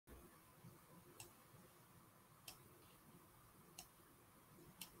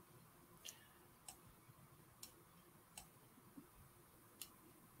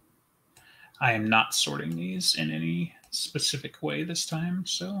I am not sorting these in any specific way this time,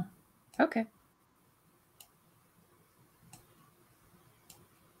 so. Okay.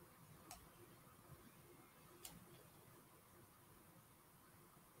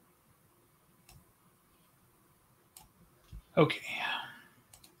 Okay.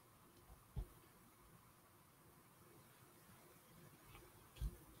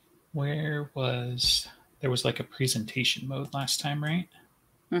 There was like a presentation mode last time, right?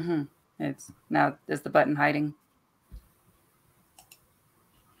 Mm-hmm. Now, is the button hiding?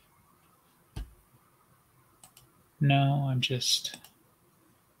 No, I'm just...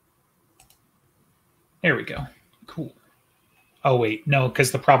 There we go. Cool. Oh, wait. No,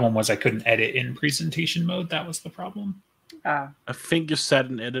 because the problem was I couldn't edit in presentation mode. That was the problem. I think you set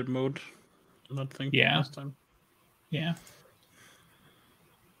in edit mode. I'm not thinking last time. Yeah.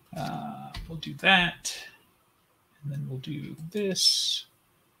 We'll do that. And then we'll do this.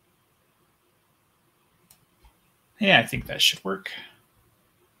 Yeah, I think that should work.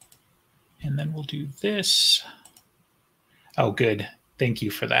 And then we'll do this. Oh, good. Thank you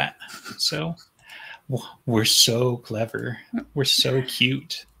for that. So, we're so clever. We're so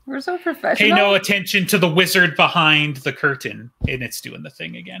cute. We're so professional. Pay no attention to the wizard behind the curtain. And it's doing the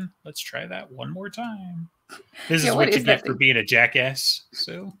thing again. Let's try that one more time. This is what you get for being a jackass.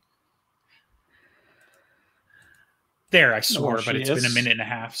 So, there, I swore, but it's been a minute and a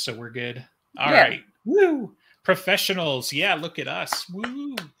half, so we're good. All right. Woo! Professionals. Yeah, look at us.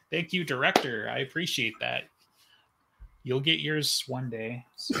 Woo! Thank you, director. I appreciate that. You'll get yours one day.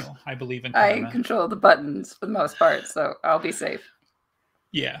 So I believe in karma. I control the buttons for the most part, so I'll be safe.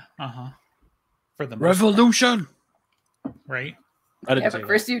 Yeah. For the revolution. Right? Yeah, but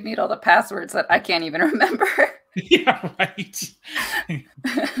first you need all the passwords that I can't even remember. Yeah, right.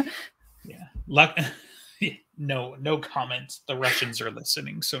 Yeah. No comment. The Russians are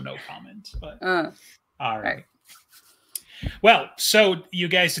listening, so no comment. But all right. Well, so you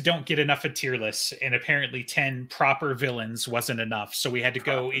guys don't get enough of tier lists, and apparently 10 proper villains wasn't enough. So we had to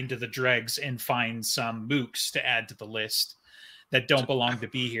go into the dregs and find some mooks to add to the list that don't belong to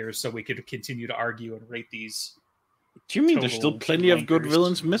be here, so we could continue to argue and rate these. Do you mean there's still plenty of good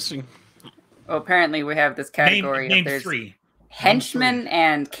villains missing? Well, apparently we have this category. Name three. Henchmen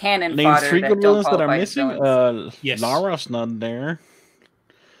and cannon name fodder three that good don't villains that are qualify missing. Yes. Lara's not there.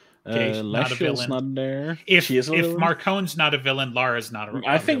 Not a villain. Not there. If Marcone's not a villain, Lara's not a villain.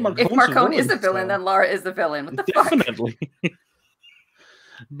 I think if Marcone is a villain, then Lara is the villain. What the Definitely.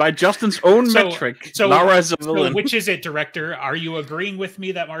 By Justin's own metric, Lara is a villain. So which is it, director? Are you agreeing with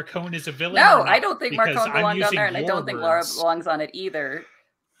me that Marcone is a villain? No, I don't think Marcone belongs on there, and I don't think Lara belongs on it either.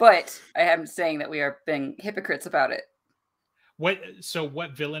 But I am saying that we are being hypocrites about it. What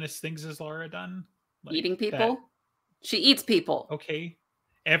villainous things has Lara done? Like eating people? She eats people. Okay.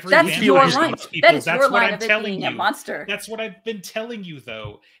 Every that's your line. That is that's your what line I'm of it telling being you. A monster. That's what I've been telling you,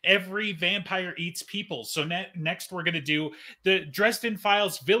 though. Every vampire eats people. So next we're going to do the Dresden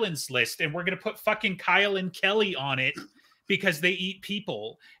Files villains list, and we're going to put fucking Kyle and Kelly on it because they eat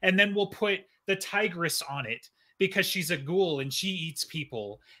people. And then we'll put the Tigress on it because she's a ghoul and she eats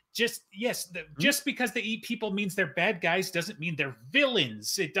people. Just because they eat people means they're bad guys doesn't mean they're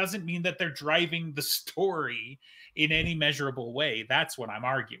villains. It doesn't mean that they're driving the story in any measurable way. That's what I'm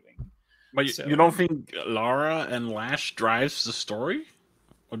arguing. But you don't think Lara and Lash drives the story?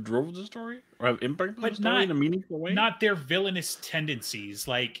 Or drove the story? Or have impact on the story in a meaningful way? Not their villainous tendencies.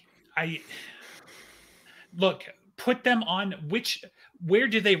 Put them on where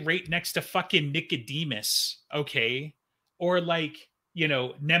do they rate next to fucking Nicodemus? Okay. Or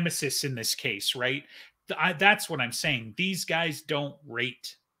Nemesis in this case, right? That's what I'm saying. These guys don't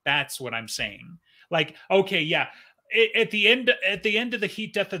rate. That's what I'm saying. Okay, yeah. At the end of the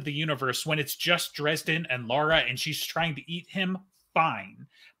Heat Death of the Universe, when it's just Dresden and Lara and she's trying to eat him, fine.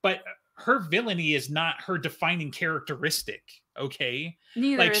 But her villainy is not her defining characteristic, okay?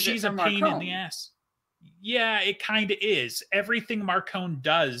 Neither is she's a pain in the ass. Yeah, it kind of is. Everything Marcone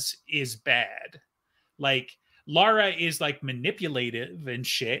does is bad. Lara is manipulative and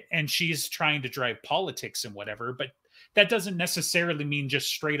shit, and she's trying to drive politics and whatever, but that doesn't necessarily mean just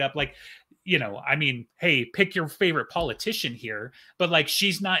straight up hey, pick your favorite politician here, but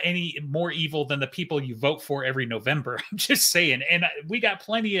she's not any more evil than the people you vote for every November. I'm just saying, and we got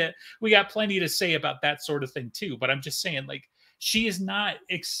plenty to say about that sort of thing too, but I'm just saying she is not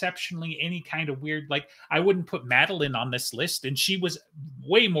exceptionally any kind of weird, I wouldn't put Madeline on this list, and she was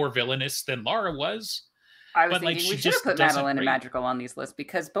way more villainous than Lara was. I was thinking we should have put Madeline and Madrigal on these lists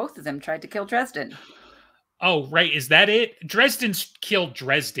because both of them tried to kill Dresden. Oh, right. Is that it? Dresden's killed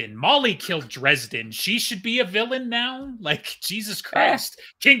Dresden. Molly killed Dresden. She should be a villain now? Like, Jesus Christ.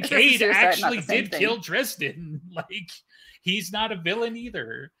 Kincaid actually did kill Dresden. Like, he's not a villain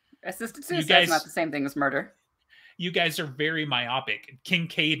either. Assisted suicide is not the same thing as murder. You guys are very myopic.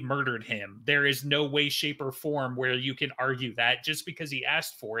 Kincaid murdered him. There is no way, shape, or form where you can argue that. Just because he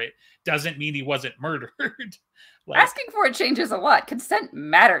asked for it doesn't mean he wasn't murdered. Like, asking for it changes a lot. Consent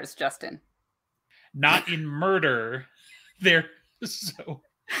matters, Justin. Not in murder. There. So.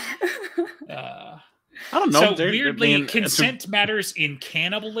 I don't know. So weirdly, consent matters in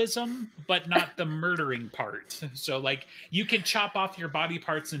cannibalism, but not the murdering part. So, like, you can chop off your body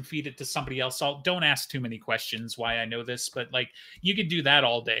parts and feed it to somebody else. Don't ask too many questions why I know this, but, like, you can do that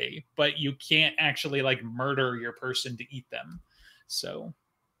all day, but you can't actually, like, murder your person to eat them. So.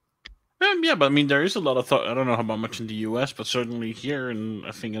 Yeah, but I mean, there is a lot of thought. I don't know how much in the US, but certainly here, and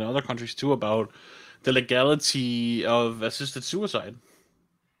I think in other countries too, about the legality of assisted suicide.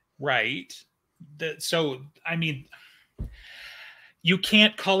 Right. So, I mean, you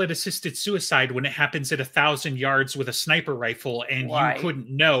can't call it assisted suicide when it happens at 1,000 yards with a sniper rifle and you couldn't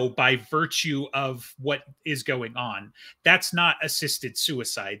know by virtue of what is going on. That's not assisted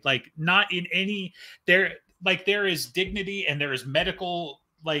suicide. Like, not in any there is dignity and there is medical,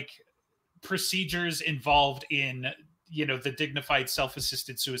 like, procedures involved in, you know, the dignified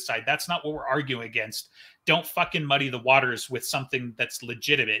self-assisted suicide. That's not what we're arguing against. Don't fucking muddy the waters with something that's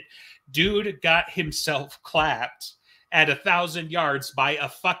legitimate. Dude got himself clapped at 1,000 yards by a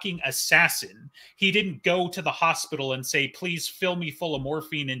fucking assassin. He didn't go to the hospital and say, please fill me full of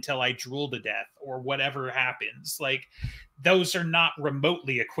morphine until I drool to death or whatever happens. Like, those are not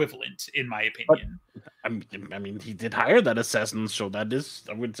remotely equivalent, in my opinion. But, I mean, he did hire that assassin, so that is,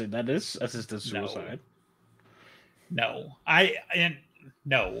 I would say that is assisted suicide. No.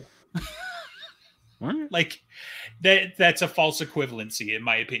 No. Like, that's a false equivalency, in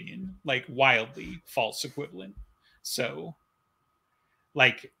my opinion. Like, wildly false equivalent. So,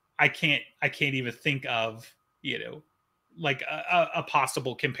 like, I can't even think of, you know, like a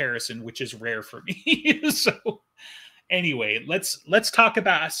possible comparison, which is rare for me. So anyway, let's talk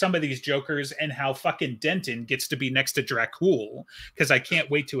about some of these Jokers and how fucking Denton gets to be next to Dracul, because I can't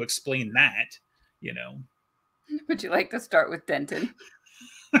wait to explain that, you know. Would you like to start with Denton?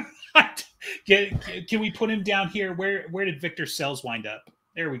 Can we put him down here? Where did Victor Sells wind up?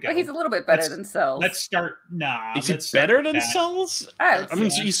 There we go. Well, he's a little bit better than Sells. Let's start. Nah. Is he better than Sells? I mean,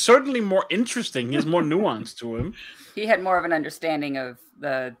 he's certainly more interesting. He has more nuance to him. He had more of an understanding of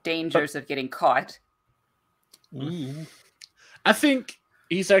the dangers of getting caught. Ooh. I think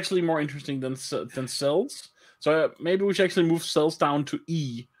he's actually more interesting than Sells. So maybe we should actually move Sells down to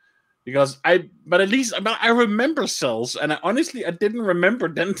E. Because I remember Sells, and I didn't remember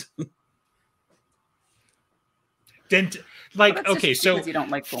Denton. Like, okay, so you don't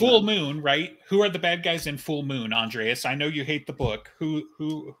like Full Moon, right? Who are the bad guys in Full Moon, Andreas? I know you hate the book. Who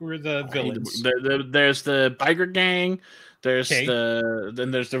are the villains? There's the biker gang. There's the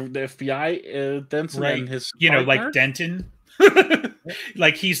FBI. Denton, right? And his partner. Like Denton.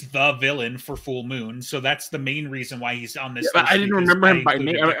 Like, he's the villain for Full Moon, so that's the main reason why he's on this. Yeah, I didn't remember him by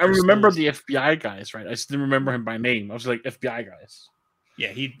name. I remember the FBI guys, right? I just didn't remember him by name. I was like, FBI guys. Yeah,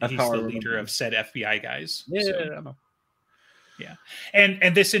 he's the leader of said FBI guys. Yeah, so. I know. Yeah,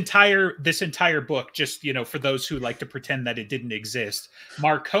 and this entire book, just, you know, for those who like to pretend that it didn't exist,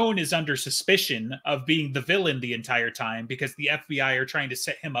 Marcone is under suspicion of being the villain the entire time because the FBI are trying to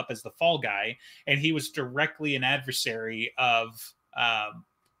set him up as the fall guy, and he was directly an adversary of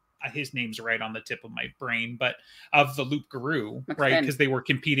his name's right on the tip of my brain, but of the Loup-Garou, right? Because they were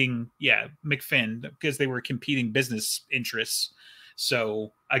competing, McFinn, because they were competing business interests.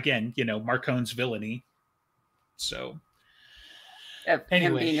 So again, you know, Marcone's villainy. So.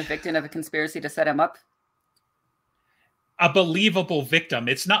 Him being a victim of a conspiracy to set him up? A believable victim.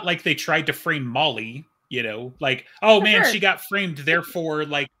 It's not like they tried to frame Molly, you know, like, oh man, she got framed, therefore,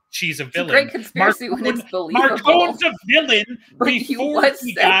 like, she's a villain. It's a great conspiracy when it's believable. Marcone's a villain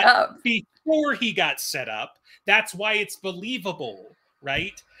before he got set up. That's why it's believable,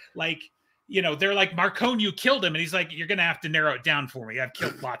 right? Like, you know, they're like, Marcone, you killed him. And he's like, you're going to have to narrow it down for me. I've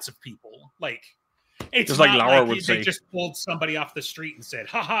killed lots of people. Like, it's just like Laura would say. They just pulled somebody off the street and said,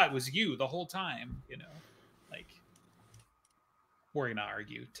 haha, it was you the whole time, you know. Like, we're gonna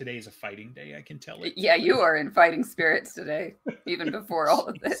argue. Today's a fighting day, I can tell it. Yeah, you are in fighting spirits today, even before all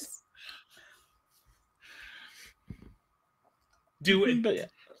of this.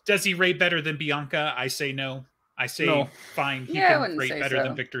 Does he rate better than Bianca? I say no. I say no. Fine. He can rate better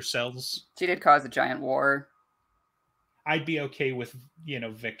than Victor Sells. She did cause a giant war. I'd be okay with, you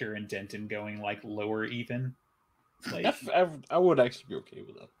know, Victor and Denton going like lower even. Like, I would actually be okay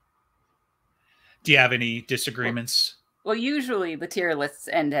with that. Do you have any disagreements? Well, usually the tier lists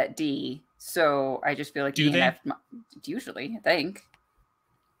end at D, so I just feel like D and F usually, I think.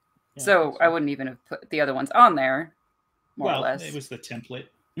 Yeah, so I wouldn't even have put the other ones on there, more or less. It was the template.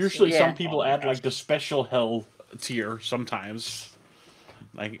 Usually some people add like the special hell tier sometimes.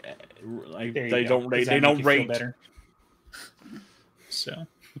 Like they don't rate better. So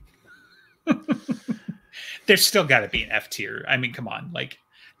there's still got to be an F tier. I mean, come on, like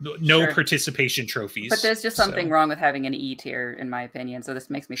no participation trophies. But there's just something wrong with having an E tier, in my opinion. So this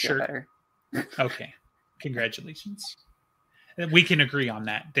makes me feel better. Okay, congratulations. We can agree on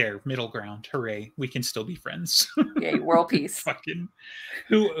that. There, middle ground. Hooray! We can still be friends. Yay, world peace. Fucking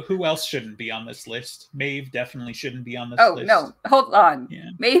who else shouldn't be on this list? Maeve definitely shouldn't be on this list. Oh no, hold on.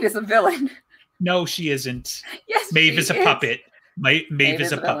 Yeah. Maeve is a villain. No, she isn't. Yes, Maeve is a puppet. Maeve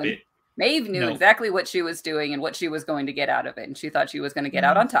is a puppet. Maeve knew exactly what she was doing and what she was going to get out of it, and she thought she was going to get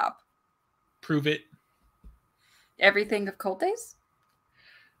out on top. Prove it. Everything of Cold Days?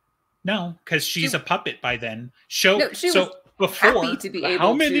 No, because she's a puppet by then. She was happy to be able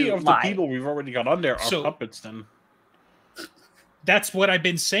how many of the people we've already got on there are puppets then? That's what I've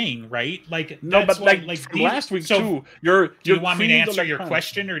been saying, right? Like no, but like last week too. Do you want me to answer your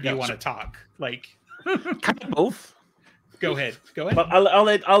question, or do you want to talk? Like kind of both. Go ahead. But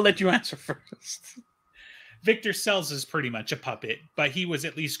I'll let you answer first. Victor Sells is pretty much a puppet, but he was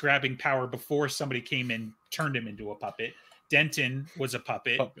at least grabbing power before somebody came in, turned him into a puppet. Denton was a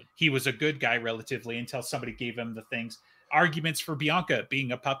puppet. He was a good guy relatively until somebody gave him the things. Arguments for Bianca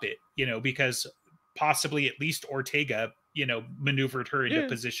being a puppet, you know, because possibly at least Ortega, you know, maneuvered her into a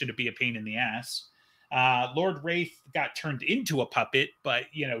position to be a pain in the ass. Lord Wraith got turned into a puppet, but,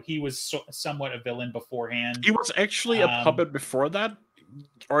 you know, he was somewhat a villain beforehand. He was actually a puppet before that.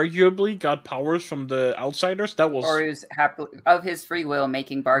 Arguably got powers from the outsiders. That was... Or he was happily, of his free will,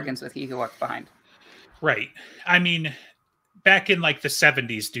 making bargains with he who walked behind. Right. I mean, back in like the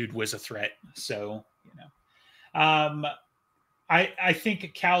 70s, dude was a threat. So, you know. I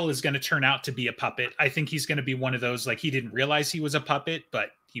think Cal is going to turn out to be a puppet. I think he's going to be one of those, like, he didn't realize he was a puppet,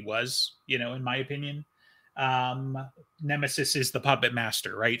 but he was, you know, in my opinion. Nemesis is the puppet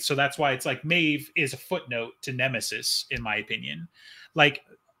master, right? So that's why it's like Maeve is a footnote to Nemesis, in my opinion. Like,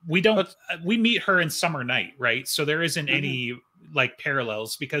 we meet her in Summer Night, right? So there isn't any like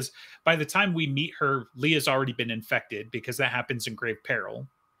parallels, because by the time we meet her, Leah's already been infected, because that happens in Grave Peril.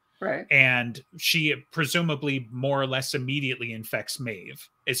 Right. And she presumably more or less immediately infects Maeve,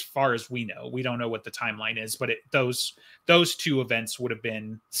 as far as we know. We don't know what the timeline is, but those two events would have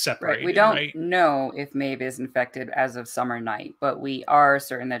been separated. Right. We don't know if Maeve is infected as of Summer Night, but we are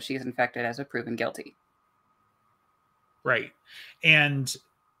certain that she's infected as of proven guilty. Right. And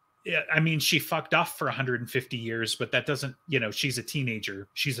I mean, she fucked off for 150 years, but that doesn't, you know, she's a teenager.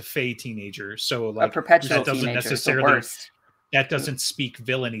 She's a Fae teenager. So like, a perpetual that doesn't teenager, necessarily... That doesn't speak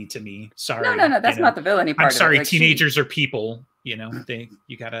villainy to me. Sorry. No. That's not the villainy part. I'm sorry. Like, teenagers are people. You know,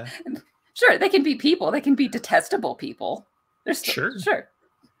 you gotta. Sure, they can be people. They can be detestable people. They're still, sure.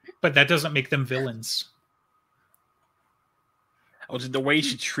 But that doesn't make them villains. Was it the way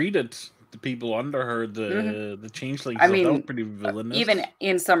she treated the people under her, the changelings? I mean, that was pretty villainous. Even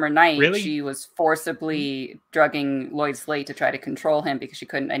in Summer Night, she was forcibly drugging Lloyd Slate to try to control him because she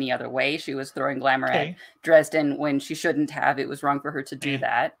couldn't any other way. She was throwing glamour at Dresden when she shouldn't have. It was wrong for her to do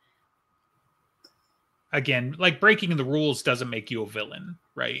that. Again, like, breaking the rules doesn't make you a villain,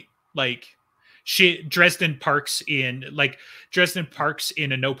 right? Like, Dresden parks in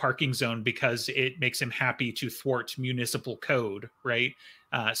a no parking zone because it makes him happy to thwart municipal code, right?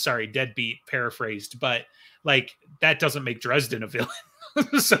 Sorry, deadbeat paraphrased, but like, that doesn't make Dresden a villain.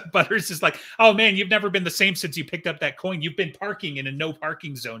 So Butters is like, oh man, you've never been the same since you picked up that coin. You've been parking in a no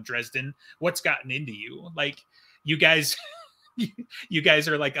parking zone, Dresden. What's gotten into you? Like, you guys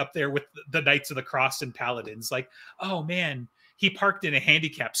are like up there with the Knights of the Cross and Paladins. Like, oh man, he parked in a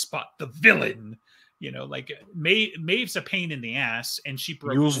handicap spot. The villain, you know, like Maeve's a pain in the ass, and she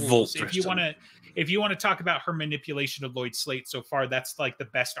broke rules. If you want to talk about her manipulation of Lloyd Slate so far, that's like the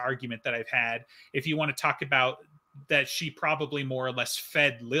best argument that I've had. If you want to talk about that, she probably more or less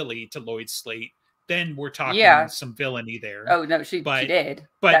fed Lily to Lloyd Slate, then we're talking some villainy there. Oh no, she did.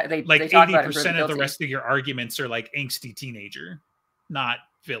 But like 80% of the rest of your arguments are like angsty teenager, not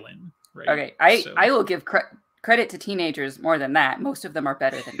villain. Right? Okay, I will give credit to teenagers more than that. Most of them are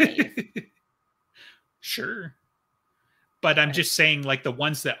better than Maeve. Sure. But I'm just saying, like, the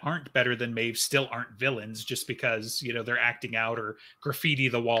ones that aren't better than Maeve still aren't villains just because, you know, they're acting out or graffiti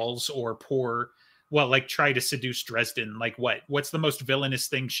the walls or pour well, like try to seduce Dresden. Like what's the most villainous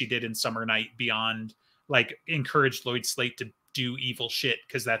thing she did in Summer Night beyond like encourage Lloyd Slate to do evil shit,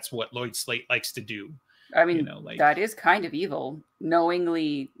 because that's what Lloyd Slate likes to do. I mean, that is kind of evil,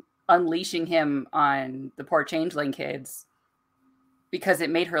 knowingly unleashing him on the poor changeling kids because it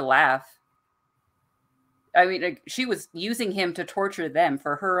made her laugh. I mean, like, she was using him to torture them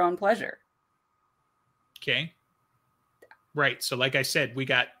for her own pleasure. Okay. Right. So like I said, we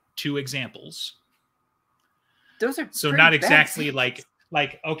got 2 examples. Those are so not exactly like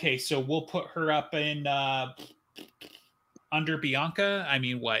okay, so we'll put her up in under Bianca. I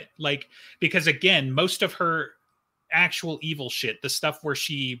mean, what? Like, because again, most of her actual evil shit, the stuff where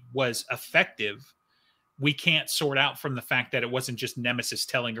she was effective, we can't sort out from the fact that it wasn't just Nemesis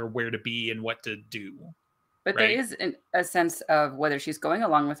telling her where to be and what to do. But right? There is a sense of whether she's going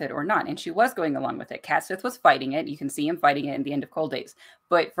along with it or not. And she was going along with it. Cat Smith was fighting it. You can see him fighting it in the end of Cold Days.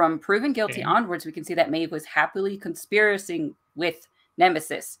 But from Proven Guilty onwards, we can see that Maeve was happily conspiring with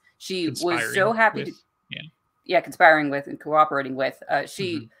Nemesis. She was so happy conspiring with and cooperating with.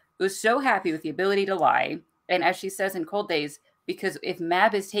 She was so happy with the ability to lie. And as she says in Cold Days, because if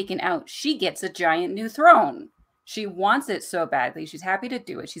Mab is taken out, she gets a giant new throne. She wants it so badly. She's happy to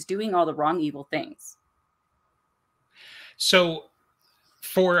do it. She's doing all the wrong evil things. So,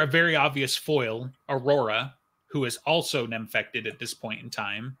 for a very obvious foil, Aurora, who is also Nemfected at this point in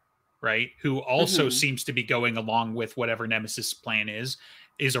time, right? Who also seems to be going along with whatever Nemesis' plan is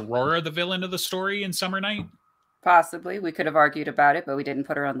Aurora the villain of the story in Summer Night? Possibly. We could have argued about it, but we didn't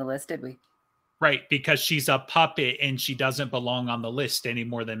put her on the list, did we? Right, because she's a puppet and she doesn't belong on the list any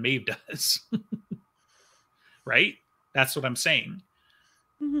more than Maeve does. Right? That's what I'm saying.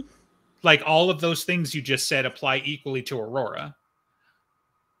 Like, all of those things you just said apply equally to Aurora.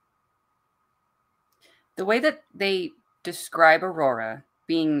 The way that they describe Aurora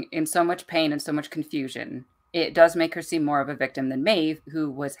being in so much pain and so much confusion, it does make her seem more of a victim than Maeve, who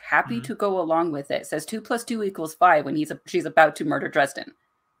was happy to go along with it. Says 2 + 2 = 5 when she's about to murder Dresden.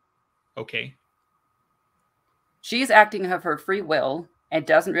 Okay. She's acting of her free will and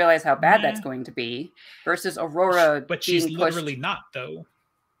doesn't realize how bad that's going to be, versus Aurora. But she's literally not, though.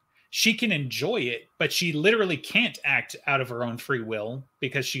 She can enjoy it, but she literally can't act out of her own free will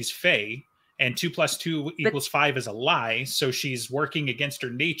because she's Fae, and 2 + 2 = 5 is a lie. So she's working against her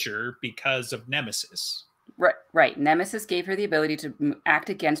nature because of Nemesis. Right. Nemesis gave her the ability to act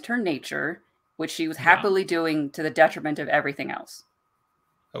against her nature, which she was happily doing to the detriment of everything else.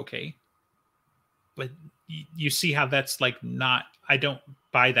 Okay. But you see how that's like not, I don't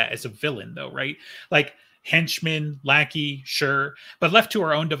buy that as a villain though, right? Like, henchman, lackey, sure, but left to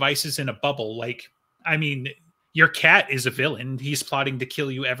our own devices in a bubble, like, I mean, your cat is a villain. He's plotting to kill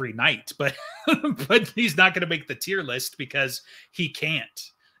you every night, but but he's not going to make the tier list because he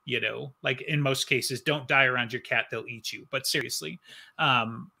can't, like in most cases. Don't die around your cat, they'll eat you. But seriously,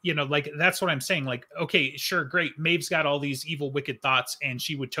 like, that's what I'm saying. Like, okay, sure, great, Maeve's got all these evil, wicked thoughts, and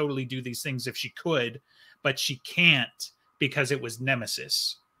she would totally do these things if she could, but she can't because it was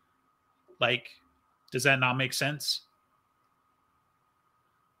Nemesis. Like, does that not make sense?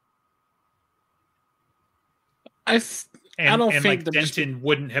 I don't think like Denton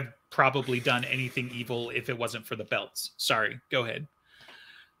wouldn't have probably done anything evil if it wasn't for the belts. Sorry, go ahead.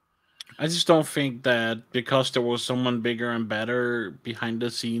 I just don't think that because there was someone bigger and better behind the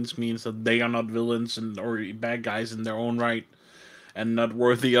scenes means that they are not villains or bad guys in their own right and not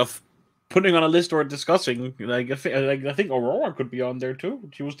worthy of putting on a list or discussing. Like, I think Aurora could be on there too.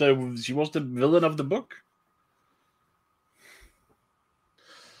 She was the villain of the book.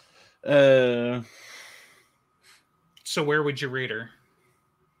 So where would you rate her?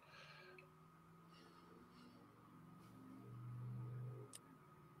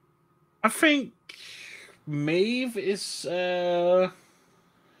 I think Maeve is low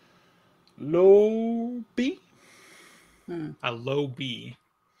B. A low B.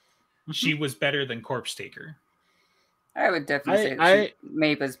 She was better than Corpse Taker. I would definitely say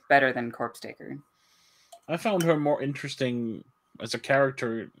Maeve is better than Corpse Taker. I found her more interesting as a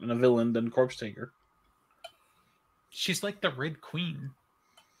character and a villain than Corpse Taker. She's like the Red Queen.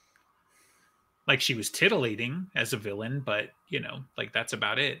 Like, she was titillating as a villain, but, like, that's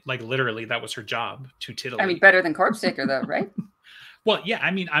about it. Like, literally, that was her job, to titillate. I mean, better than Corpse Taker, though, right? Well, yeah, I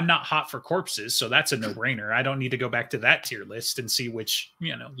mean, I'm not hot for corpses, so that's a no-brainer. I don't need to go back to that tier list and see which,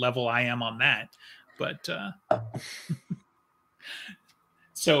 level I am on that. But,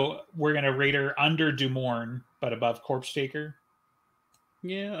 so we're going to rate her under Dumorn, but above Corpse Taker?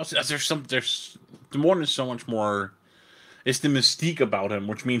 Yeah, there's Dumorn is so much more. It's the mystique about him,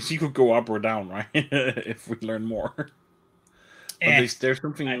 which means he could go up or down, right? If we learn more. But there's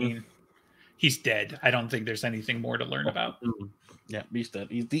something. I mean, he's dead. I don't think there's anything more to learn about. Yeah, he's dead.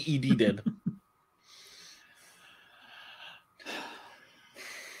 He's the ED dead.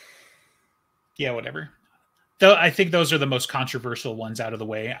 Yeah, whatever. Though I think those are the most controversial ones out of the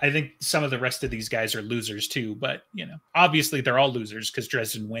way. I think some of the rest of these guys are losers too, but obviously they're all losers because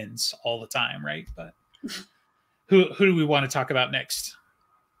Dresden wins all the time, right? But who do we want to talk about next?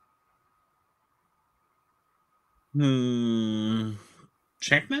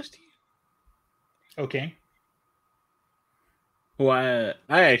 Shag Nasty? Okay. Who I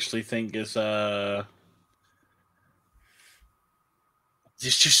actually think is there's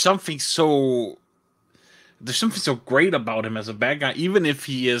just something so great about him as a bad guy, even if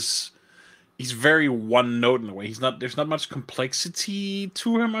he's very one note in a way. There's not much complexity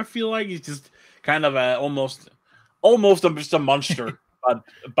to him. I feel like he's just kind of almost just a monster,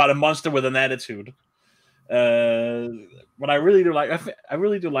 but a monster with an attitude. But I really do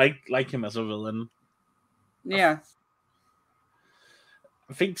like him as a villain. Yeah,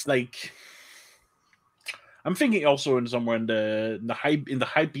 I think I'm thinking also in somewhere in the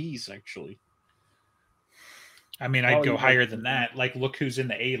high B's actually. I mean, I'd go higher than that. Like, look who's in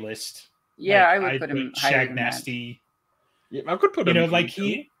the A list. Yeah, like, I would put him higher Shag than Nasty. Yeah, I could put him. Like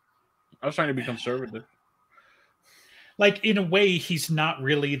I was trying to be conservative. Like, in a way, he's not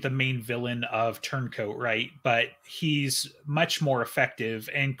really the main villain of Turncoat, right? But he's much more effective,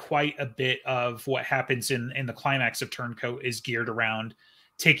 and quite a bit of what happens in the climax of Turncoat is geared around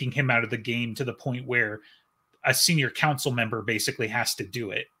taking him out of the game to the point where a senior council member basically has to do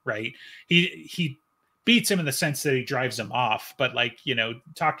it, right? He beats him in the sense that he drives him off, but like,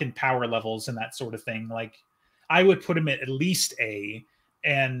 talking power levels and that sort of thing, like I would put him at least A.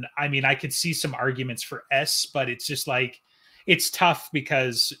 And I mean, I could see some arguments for S, but it's just like, it's tough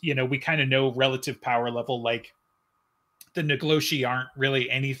because, we kind of know relative power level, like the Nagloshi aren't really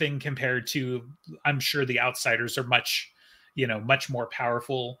anything compared to, I'm sure the Outsiders are much more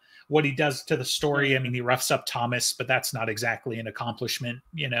powerful. What he does to the story, I mean, he roughs up Thomas, but that's not exactly an accomplishment,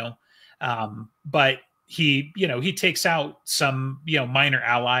 but he takes out some, minor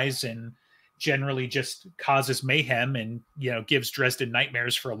allies and generally just causes mayhem and, gives Dresden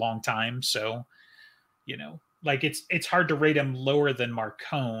nightmares for a long time. So, like it's hard to rate him lower than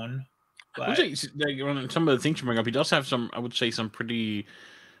Marcone. But... I would say, some of the things you bring up, he does have some pretty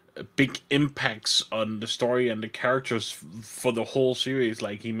big impacts on the story and the characters for the whole series.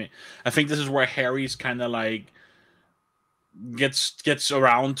 Like I think this is where Harry's kind of like gets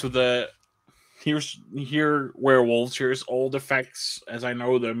around to the here werewolves, here's all the facts as I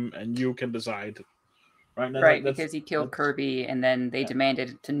know them, and you can decide. Right, because he killed Kirby, and then they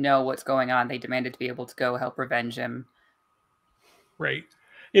demanded to know what's going on. They demanded to be able to go help revenge him. Right.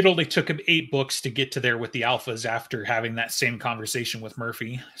 It only took him 8 books to get to there with the Alphas after having that same conversation with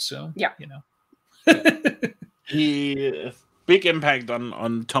Murphy. So, yeah. He big impact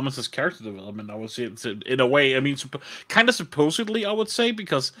on Thomas's character development, I would say, in a way. I mean, kind of supposedly, I would say,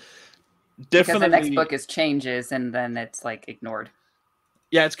 because definitely the next book is changes, and then it's like ignored.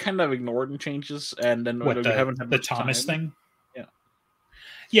 Yeah, it's kind of ignored and changes, and then what, the Thomas thing.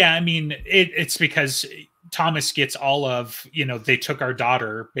 Yeah. I mean, it's because Thomas gets all of they took our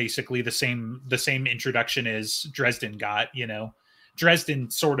daughter, basically the same introduction as Dresden got. Dresden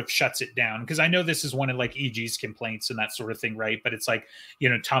sort of shuts it down because I know this is one of like EG's complaints and that sort of thing, right? But it's like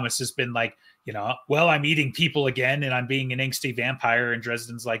Thomas has been like well, I'm eating people again and I'm being an angsty vampire, and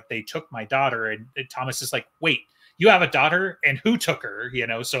Dresden's like, they took my daughter, and Thomas is like, wait, you have a daughter, and who took her?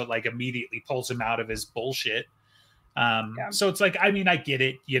 So it like immediately pulls him out of his bullshit. So it's like, I mean, I get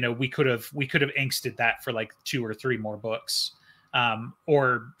it. We could have angsted that for like 2 or 3 more books,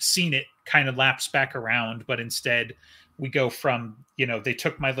 or seen it kind of lapse back around. But instead we go from, they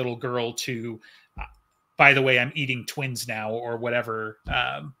took my little girl to, by the way, I'm eating twins now, or whatever,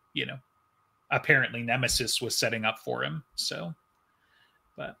 apparently Nemesis was setting up for him. So,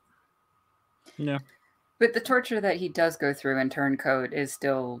 but yeah. But the torture that he does go through in Turncoat is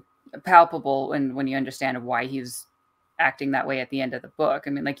still palpable, and when you understand why he's acting that way at the end of the book. I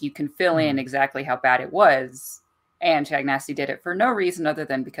mean, like, you can fill in exactly how bad it was, and Shag Nasty did it for no reason other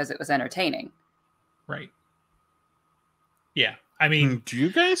than because it was entertaining. Right. Yeah. I mean, do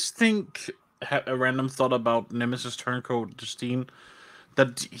you guys think, a random thought about Nemesis Turncoat, Justine,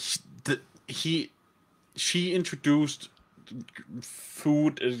 that she introduced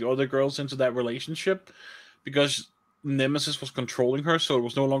food as the other girls into that relationship because Nemesis was controlling her, so it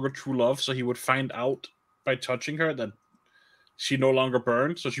was no longer true love, so he would find out by touching her that she no longer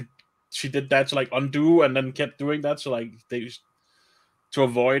burned, so she did that to like undo, and then kept doing that so like to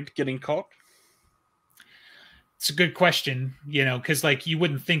avoid getting caught? It's a good question, you know, because like you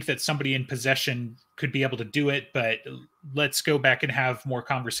wouldn't think that somebody in possession could be able to do it, but let's go back and have more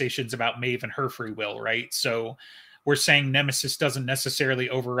conversations about Maeve and her free will, right? So we're saying Nemesis doesn't necessarily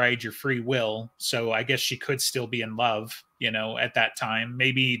override your free will, so I guess she could still be in love, you know, at that time.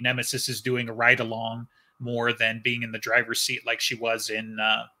 Maybe Nemesis is doing a ride along more than being in the driver's seat like she was in,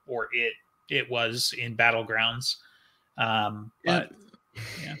 or it was in Battlegrounds. But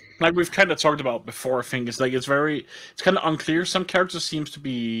yeah, like we've kind of talked about before, I think it's like it's kind of unclear. Some characters seems to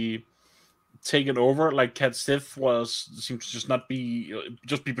be taken over, like Cat Sith seems to just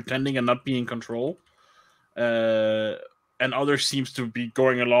be pretending and not be in control, and others seems to be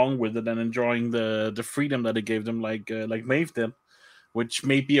going along with it and enjoying the freedom that it gave them, like Maeve did, which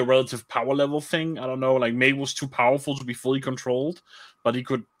may be a relative power level thing. I don't know. Like Maeve was too powerful to be fully controlled, but he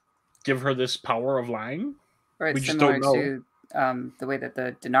could give her this power of lying. Or it's We just similar don't know. to the way that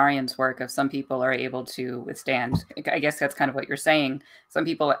the Denarians work. If some people are able to withstand, I guess that's kind of what you're saying. Some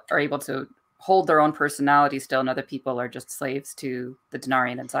people are able to hold their own personality still, and other people are just slaves to the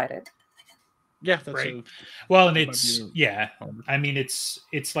Denarian inside it. Yeah, that's right. Well, and it's I mean,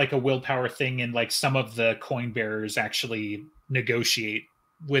 it's like a willpower thing, and like some of the coin bearers actually negotiate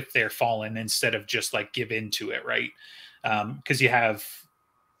with their fallen instead of just like give in to it, right? Because you have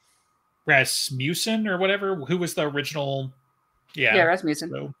Rasmussen or whatever, who was the original. Yeah,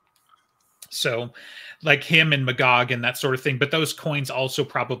 Rasmussen. So like him and Magog and that sort of thing. But those coins also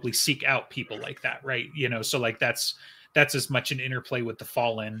probably seek out people like that, right? You know, so like that's as much an interplay with the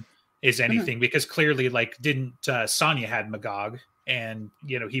fallen as anything, because clearly like didn't Sonya had Magog, and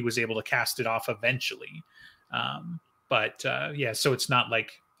you know he was able to cast it off eventually. But yeah, so it's not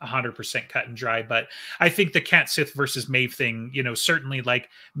like 100% cut and dry. But I think the Cat Sith versus Maeve thing, you know, certainly like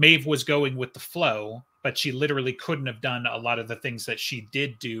Maeve was going with the flow, but she literally couldn't have done a lot of the things that she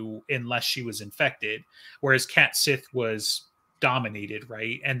did do unless she was infected. Whereas Cat Sith was dominated,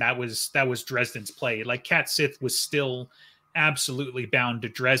 right? And that was Dresden's play. Like Cat Sith was still absolutely bound to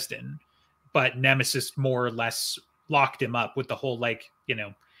Dresden, but Nemesis more or less locked him up with the whole like, you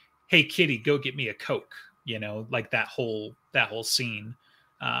know, hey kitty, go get me a Coke, you know, like that whole scene.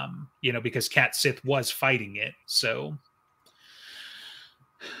 You know, because Cat Sith was fighting it. So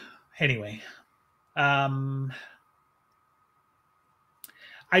anyway, I'd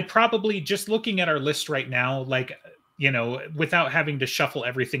probably, just looking at our list right now, like, you know, without having to shuffle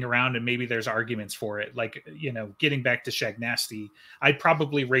everything around, and maybe there's arguments for it, like, you know, getting back to Shagnasty, I'd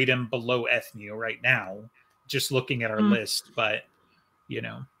probably rate him below Ethnio right now, just looking at our list. But, you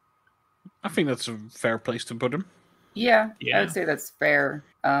know, I think that's a fair place to put him. Yeah, I would say that's fair.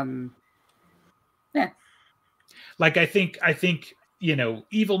 Yeah. Like I think, you know,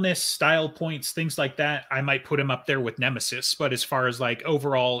 evilness, style points, things like that, I might put him up there with Nemesis. But as far as like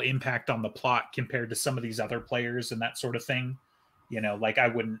overall impact on the plot compared to some of these other players and that sort of thing, you know, like I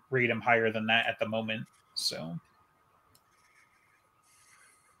wouldn't rate him higher than that at the moment. So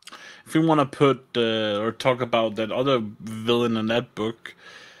if we want to put or talk about that other villain in that book,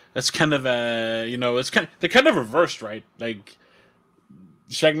 that's kind of a, you know, they're kind of reversed, right? Like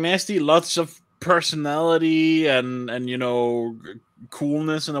Shagnasty, lots of personality and you know,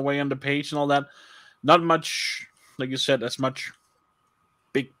 coolness in a way on the page and all that. Not much, like you said, as much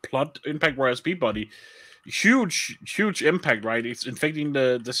big plot impact. Whereas Peabody, huge impact, right? It's infecting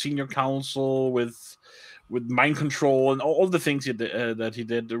the senior council with mind control and all the things that he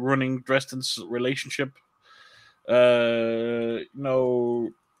did, ruining Dresden's relationship. You know,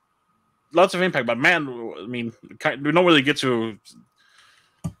 lots of impact. But man, I mean, we don't really get to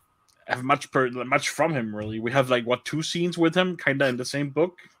have much from him, really. We have like 2 scenes with him, kind of in the same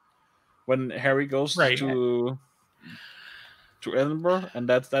book, when Harry goes to Edinburgh, and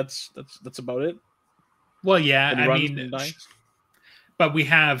that's about it. Well, yeah, I mean, but we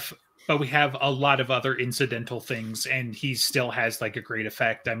have a lot of other incidental things, and he still has like a great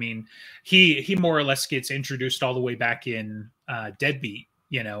effect. I mean, he more or less gets introduced all the way back in Deadbeat,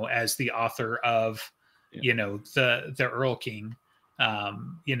 you know, as the author of, you know, the Earl King.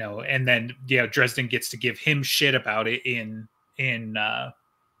 You know, and then, you know, Dresden gets to give him shit about it in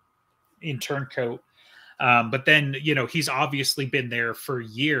Turncoat. But then, you know, he's obviously been there for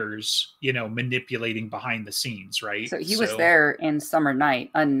years, you know, manipulating behind the scenes, right? So he was there in Summer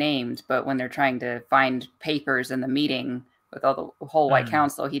Night, unnamed, but when they're trying to find papers in the meeting with all the whole White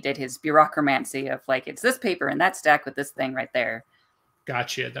Council, he did his bureaucramancy of like, it's this paper in that stack with this thing right there.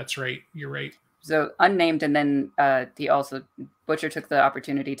 Gotcha. That's right. You're right. So unnamed, and then Butcher took the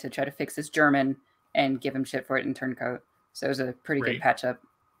opportunity to try to fix his German and give him shit for it in Turncoat. So it was a pretty good patch up.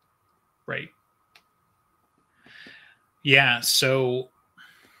 Right. Yeah. So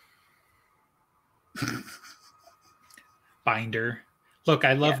Binder. Look,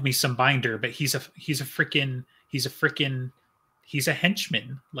 I love me some Binder, but he's a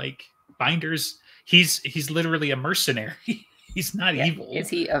henchman. Like Binder's, he's literally a mercenary. He's not evil. Is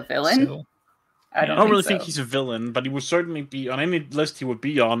he a villain? So, I don't really think he's a villain, but he would certainly be on any list he would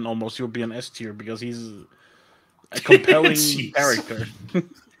be on. Almost, he would be an S tier because he's a compelling character.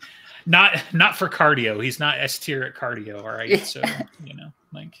 Not for cardio. He's not S tier at cardio. All right, so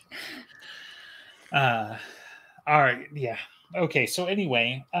all right, yeah. Okay, so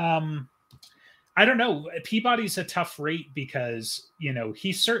anyway, I don't know. Peabody's a tough rate because,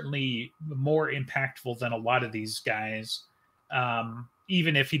 he's certainly more impactful than a lot of these guys,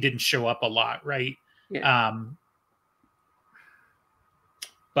 even if he didn't show up a lot, right? Yeah.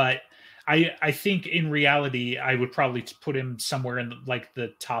 But I think in reality, I would probably put him somewhere in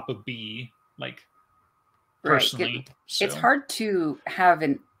the top of B, personally. Right. It's hard to have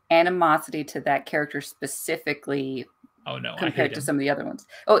an animosity to that character specifically. Oh no, compared to some of the other ones.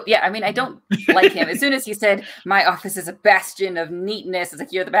 Oh yeah, I mean, I don't like him. As soon as he said, "My office is a bastion of neatness," it's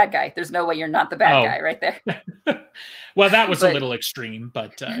like, you're the bad guy. There's no way you're not the bad guy right there. Well, that was a little extreme,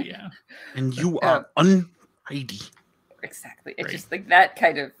 but yeah. And you are untidy. Exactly. It's just like that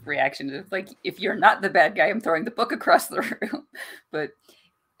kind of reaction. It's like, if you're not the bad guy, I'm throwing the book across the room. But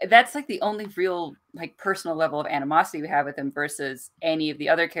that's like the only real personal level of animosity we have with him versus any of the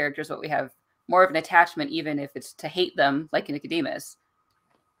other characters. What we have more of an attachment, even if it's to hate them, like Nicodemus.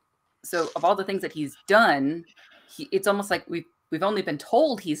 So of all the things that he's done, it's almost like we've only been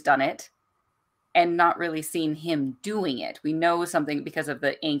told he's done it and not really seen him doing it. We know something because of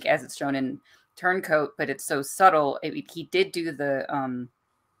the ink as it's shown in Turncoat, but it's so subtle. He did do the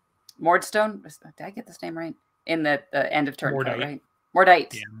Mordstone. Did I get this name right? In the end of Turncoat, right?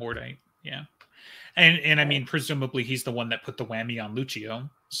 Mordite. Yeah, Mordite. Yeah. And I mean, presumably he's the one that put the whammy on Lucio.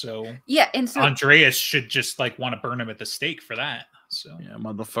 So yeah, and so Andreas should just want to burn him at the stake for that. So yeah,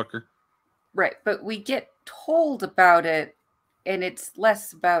 motherfucker. Right, but we get told about it, and it's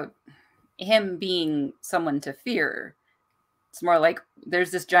less about him being someone to fear. It's more like,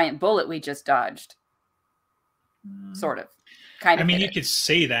 there's this giant bullet we just dodged. Sort of. Kind of. I mean, you could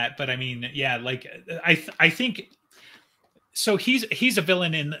say that, but I mean, yeah, I think so. He's a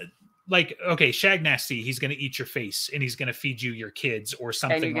villain in okay, Shag Nasty, he's going to eat your face and he's going to feed you your kids or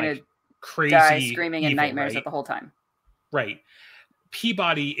something crazy, die screaming in evil, nightmares right? at the whole time. Right.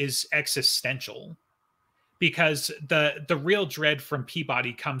 Peabody is existential because the real dread from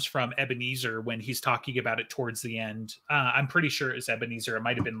Peabody comes from Ebenezer when he's talking about it towards the end. I'm pretty sure it was Ebenezer. It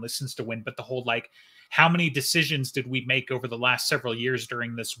might have been Listens to Win, but the whole how many decisions did we make over the last several years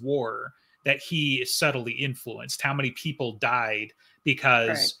during this war that he subtly influenced? How many people died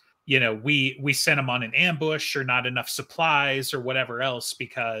because we sent them on an ambush or not enough supplies or whatever else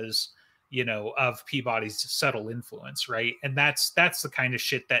because of Peabody's subtle influence, right? And that's the kind of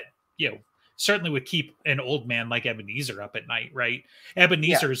shit that certainly would keep an old man like Ebenezer up at night, right?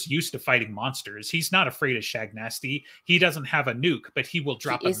 Ebenezer's used to fighting monsters. He's not afraid of Shag Nasty. He doesn't have a nuke, but he will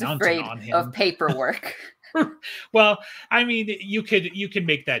drop a mountain on him. Of paperwork. Well, I mean, you could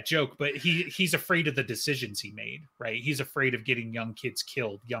make that joke, but he's afraid of the decisions he made, right? He's afraid of getting young kids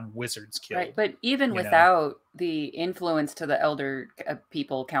killed, young wizards killed. Right, but even without the influence to the elder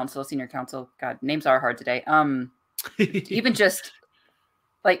people council, senior council, God, names are hard today. Even just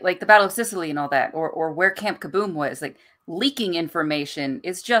like the Battle of Sicily and all that, or where Camp Kaboom was, leaking information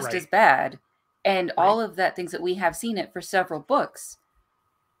is just as bad, and all of that things that we have seen it for several books,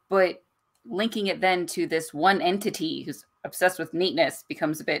 but linking it then to this one entity who's obsessed with neatness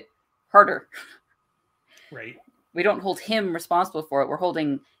becomes a bit harder. Right. We don't hold him responsible for it. We're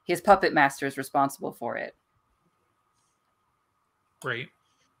holding his puppet masters responsible for it. Right.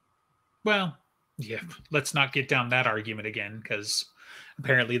 Well, yeah, let's not get down that argument again, because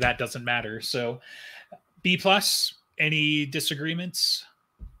apparently that doesn't matter. So B+, any disagreements?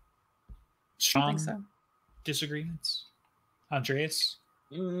 Strong disagreements? Andreas?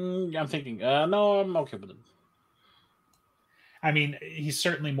 I'm thinking, no, I'm okay with it. I mean, he's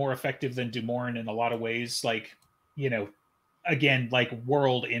certainly more effective than Dumorn in a lot of ways. Again,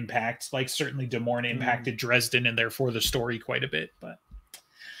 world impact. Certainly Dumorn impacted Dresden and therefore the story quite a bit. But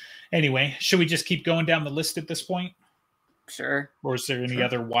anyway, should we just keep going down the list at this point? Sure. Or is there any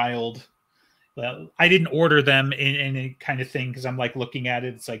other wild? Well, I didn't order them in any kind of thing because I'm looking at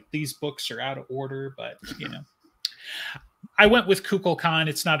it. It's these books are out of order, but I went with Kukulkan.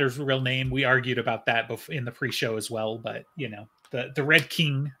 It's not his real name. We argued about that in the pre-show as well. But the Red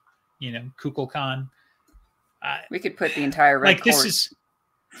King, Kukulkan. We could put the entire Red Court. This is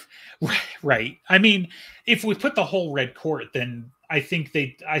right. I mean, if we put the whole Red Court, then I think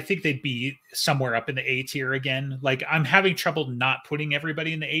they'd be somewhere up in the A tier again. Like, I'm having trouble not putting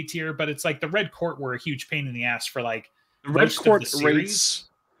everybody in the A tier, but it's like the Red Court were a huge pain in the ass for like Red Court rates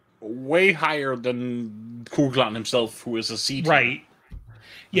way higher than Kukulkan himself, who is a C tier. Right.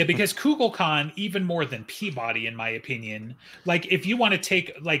 Yeah, because Kukulkan, even more than Peabody, in my opinion, like if you want to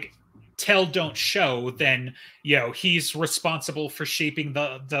take like tell don't show, then he's responsible for shaping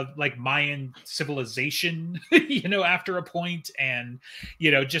the like Mayan civilization after a point, and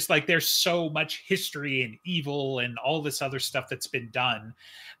just like there's so much history and evil and all this other stuff that's been done.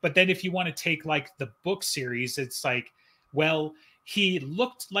 But then if you want to take like the book series, it's like, well, he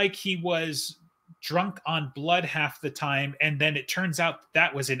looked like he was drunk on blood half the time, and then it turns out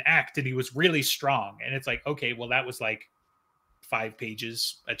that was an act and he was really strong, and it's like, okay, well, that was like 5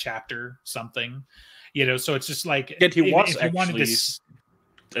 pages a chapter, something, so it's just like, yet he was actually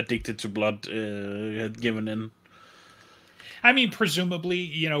addicted to blood, had given in. I mean,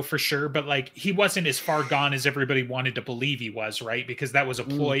 presumably, for sure, but like he wasn't as far gone as everybody wanted to believe he was, right? Because that was a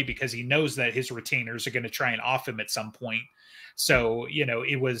ploy, because he knows that his retainers are going to try and off him at some point. So,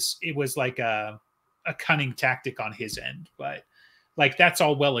 it was like a cunning tactic on his end, but like that's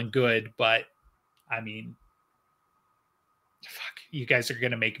all well and good, but I mean, fuck, you guys are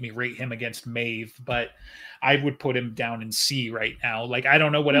going to make me rate him against Maeve, but I would put him down in C right now. Like, I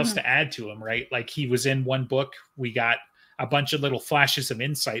don't know what else to add to him, right? Like, he was in one book, we got a bunch of little flashes of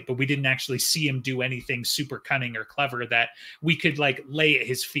insight, but we didn't actually see him do anything super cunning or clever that we could like lay at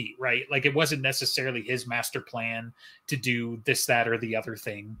his feet, right? Like, it wasn't necessarily his master plan to do this, that, or the other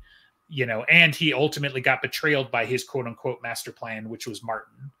thing, and he ultimately got betrayed by his quote unquote master plan, which was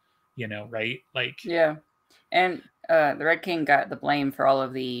Martin, right? Like, yeah. And the Red King got the blame for all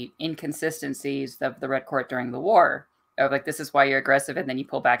of the inconsistencies of the Red Court during the war. Of like, this is why you're aggressive, and then you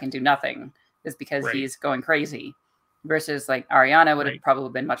pull back and do nothing, is because he's going crazy. Versus like Ariana would have probably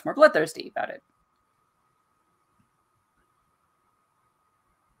been much more bloodthirsty about it.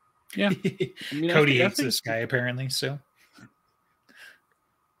 Yeah. I mean, Cody hates this guy apparently, so.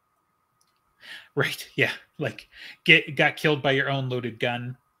 Right. Yeah. Like got killed by your own loaded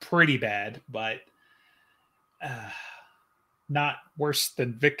gun. Pretty bad, but not worse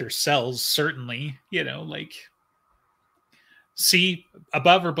than Victor Sells, certainly. Like, C,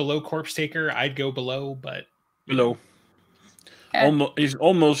 above or below Corpse Taker, I'd go below, but below. He's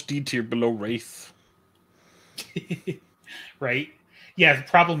almost D tier below Wraith. Right. Yeah, the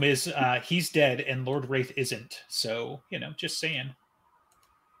problem is he's dead and Lord Wraith isn't. So, just saying.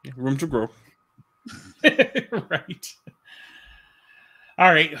 Room to grow. Right.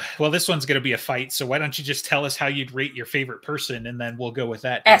 All right. Well, this one's going to be a fight. So why don't you just tell us how you'd rate your favorite person, and then we'll go with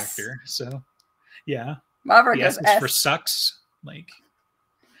that character. So, yeah. Mavra goes S. For sucks. Like,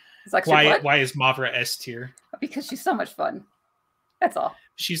 why is Mavra S tier? Because she's so much fun. That's all.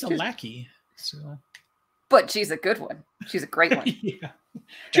 She's a lackey. So, but she's a good one. She's a great one. Yeah.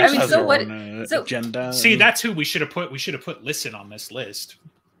 I mean, so what? Agenda. See, that's who we should have put. We should have put Listen on this list,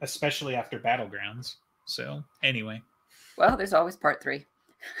 especially after Battlegrounds. So, anyway. Well, there's always part 3.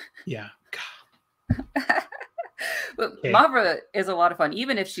 Yeah. But okay. Mavra is a lot of fun,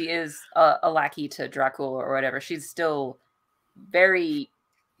 even if she is a lackey to Dracul or whatever. She's still very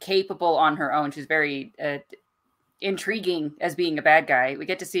capable on her own. She's very intriguing as being a bad guy. We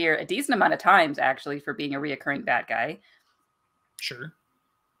get to see her a decent amount of times, actually, for being a reoccurring bad guy. Sure.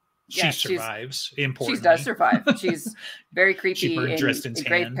 She survives. Importantly, she does survive. She's very creepy in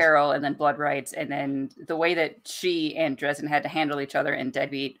great peril, and then blood rights, and then the way that she and Dresden had to handle each other in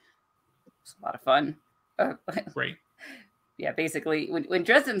Deadbeat was a lot of fun. Right. Yeah, basically, when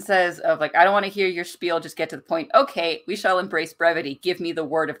Dresden says of like, I don't want to hear your spiel, just get to the point. Okay, we shall embrace brevity. Give me the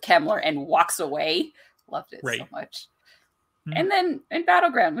word of Kemmler, and walks away. Loved it so much. Mm-hmm. And then in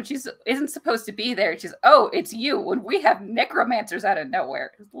Battleground, when she isn't supposed to be there, she's, oh, it's you. When we have necromancers out of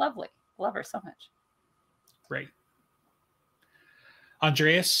nowhere. It's lovely. Love her so much. Right.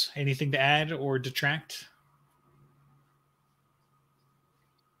 Andreas, anything to add or detract?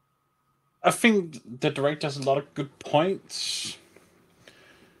 I think the director has a lot of good points.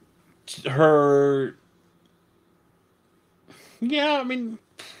 Her... Yeah, I mean,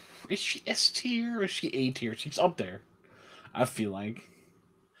 is she S tier or is she A tier? She's up there, I feel like.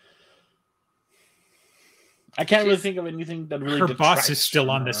 I can't really think of anything that really... Her boss is still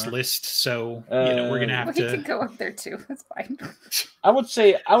on this list, so we're going to have to... We can go up there too. That's fine. I would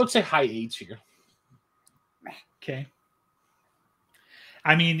say high A tier. Okay.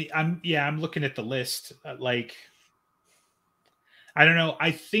 I mean, I'm looking at the list. Like, I don't know.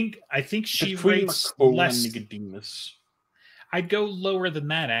 I think she rates less. Nicodemus. I'd go lower than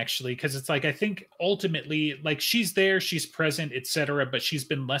that actually, because it's like I think ultimately, like she's there, she's present, etc., but she's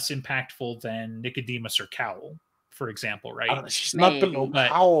been less impactful than Nicodemus or Cowell, for example, right? She's not below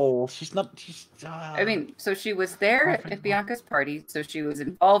Cowell. She's not. I mean, so she was there at Bianca's party, so she was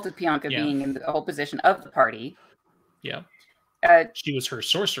involved with Bianca being in the whole position of the party. Yeah. She was her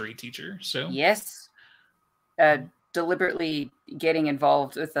sorcery teacher, so yes. Deliberately getting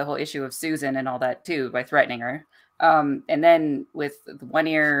involved with the whole issue of Susan and all that too by threatening her. And then with the One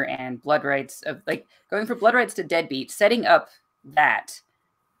Ear and Blood Rights, of like going from Blood Rights to Deadbeat, setting up that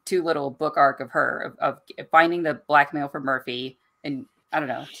 2 little book arc of her of finding the blackmail for Murphy, and I don't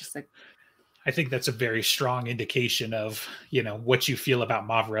know, just like I think that's a very strong indication of, you know, what you feel about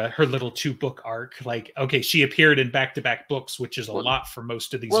Mavra, her little 2-book arc. Like, okay, she appeared in back-to-back books, which is a lot for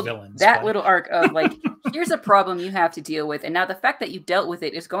most of these villains. That little arc of like, here's a problem you have to deal with, and now the fact that you dealt with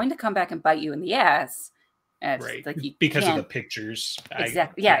it is going to come back and bite you in the ass. Right, like because of the pictures.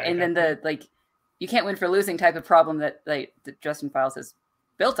 Exactly, and then the like, you can't win for losing type of problem that like that Justin Files has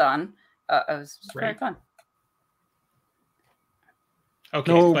built on. It was just very fun.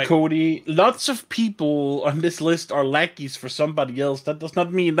 Okay, no, Cody. Lots of people on this list are lackeys for somebody else. That does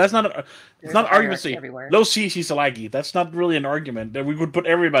not mean it's not an argument. Low C, she's a lackey. That's not really an argument. That we would put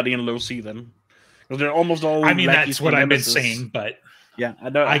everybody in low C then, because they're almost all. I mean, that's what I've been saying, but yeah, I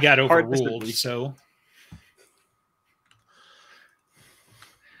know I got overruled. So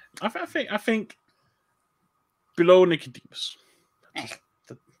I think below Nicodemus.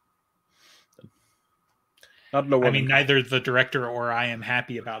 Not lower. I mean, neither the director or I am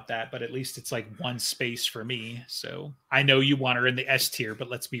happy about that, but at least it's like 1 space for me. So I know you want her in the S tier, but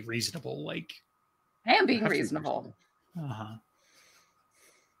let's be reasonable. Like, I am being reasonable.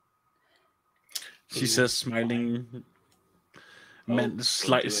 She says, smiling,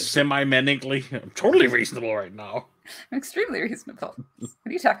 semi-menacingly. I'm totally reasonable right now. I'm extremely reasonable. What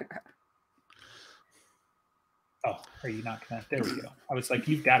are you talking about? Oh, are you not gonna? There we go. I was like,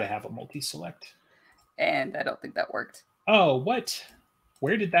 you've got to have a multi-select. And I don't think that worked. Oh, what?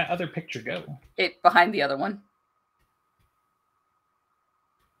 Where did that other picture go? It behind the other one.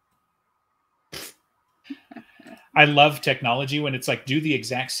 I love technology when it's like do the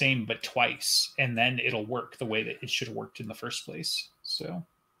exact same but twice, and then it'll work the way that it should have worked in the first place. So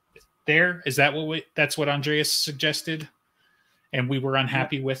that's what Andreas suggested, and we were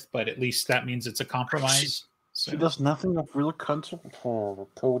unhappy with, but at least that means it's a compromise. She does nothing of real consequence,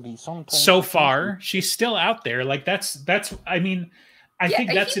 Cody. So far, she's still out there. Like that's. I mean, I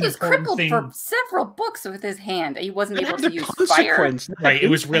think that's an important thing. He was crippled for several books with his hand. He wasn't able to use fire. Right, it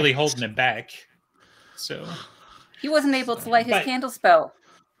was really holding him back. So he wasn't able to light his candle spell.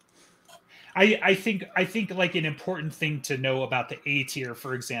 I think like an important thing to know about the A tier,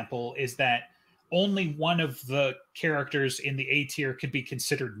 for example, is that only one of the characters in the A tier could be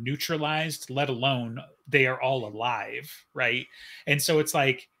considered neutralized, let alone they are all alive, right? And so it's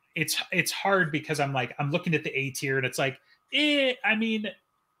like it's hard because I'm looking at the A tier and it's like, I mean,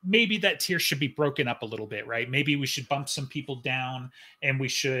 maybe that tier should be broken up a little bit, right? Maybe we should bump some people down and we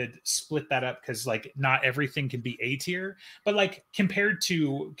should split that up because like not everything can be A tier. But like compared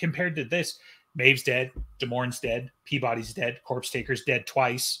to this, Maeve's dead, Demorne's dead, Peabody's dead, Corpse Taker's dead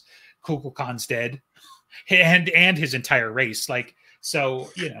twice. Kukulkan's dead, and his entire race. Like,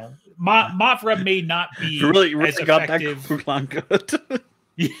 so you know, Mavra may not be really as effective.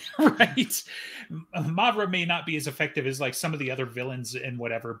 Yeah, right. Mavra may not be as effective as like some of the other villains and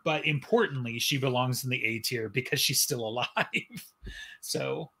whatever, but importantly, she belongs in the A tier because she's still alive.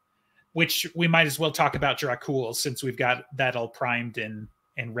 So, which we might as well talk about Dracul since we've got that all primed and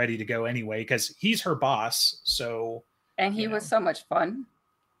ready to go anyway, because he's her boss. So, and he was so much fun.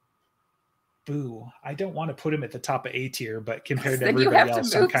 Boo! I don't want to put him at the top of A tier, but compared to everybody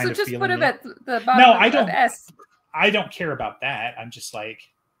else, I'm kind of feeling put him at the bottom. No, I don't. S. I don't care about that. I'm just like,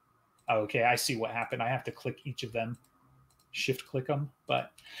 oh, okay, I see what happened. I have to click each of them, shift click them, but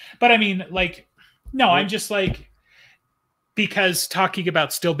I mean, like, no, I'm just like, because talking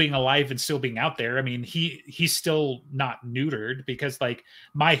about still being alive and still being out there, I mean, he's still not neutered because like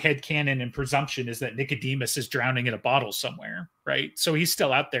my headcanon and presumption is that Nicodemus is drowning in a bottle somewhere, right? So he's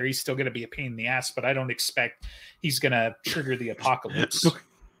still out there. He's still going to be a pain in the ass, but I don't expect he's going to trigger the apocalypse.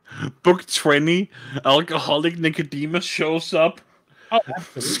 Book 20, alcoholic Nicodemus shows up. Oh,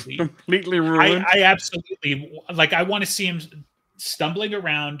 absolutely. Completely ruined. I absolutely, like, I want to see him stumbling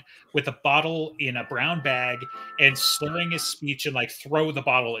around with a bottle in a brown bag and slurring his speech and like throw the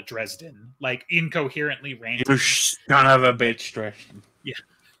bottle at Dresden, like incoherently ranting. You son of a bitch, Dresden. Yeah.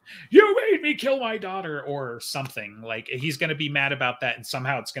 you made me kill my daughter or something. Like he's going to be mad about that, and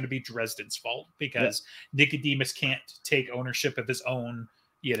somehow it's going to be Dresden's fault because Nicodemus can't take ownership of his own,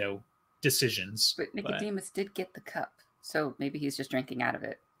 decisions. But Nicodemus did get the cup, so maybe he's just drinking out of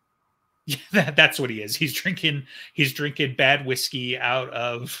it. Yeah, that's what he is. He's drinking bad whiskey out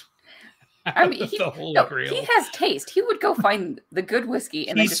of. I mean, he has taste. He would go find the good whiskey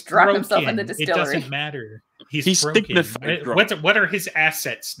and then just drop himself in the distillery. It doesn't matter. He's broken. What are his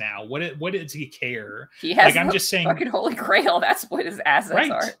assets now? What does he care? He has I'm just saying, fucking Holy Grail. That's what his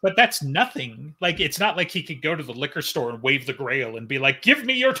assets are. But that's nothing. Like it's not like he could go to the liquor store and wave the Grail and be like, "Give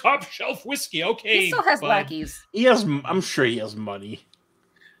me your top shelf whiskey." Okay, he still has lackeys. He has. I'm sure he has money.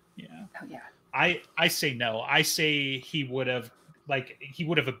 Yeah. Oh yeah. I say no. I say he would have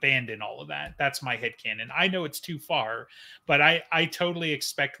abandoned all of that. That's my headcanon. I know it's too far, but I totally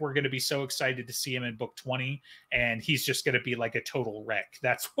expect we're going to be so excited to see him in book 20, and he's just going to be like a total wreck.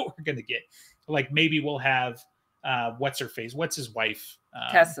 That's what we're going to get. Like maybe we'll have what's her face? What's his wife?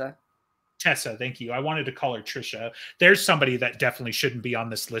 Tessa. Tessa, thank you. I wanted to call her Trisha. There's somebody that definitely shouldn't be on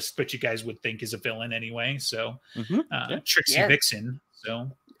this list, but you guys would think is a villain anyway. So Trixie Vixen.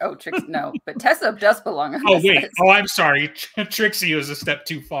 So. Oh, Trixie, no. But Tessa does belong on this list. Oh, I'm sorry. Trixie was a step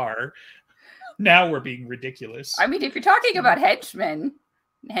too far. Now we're being ridiculous. I mean, if you're talking about henchwoman,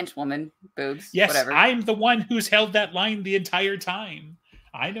 boobs, yes, whatever. I'm the one who's held that line the entire time.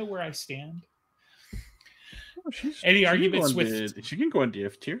 I know where I stand. Oh, Any arguments with... She can go on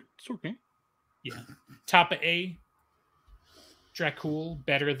DF tier. It's okay. Yeah. Top of A. Dracul,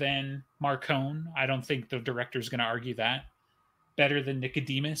 better than Marcone. I don't think the director's going to argue that. Better than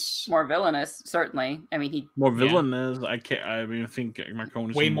Nicodemus. More villainous, certainly. I mean, more villainous. I think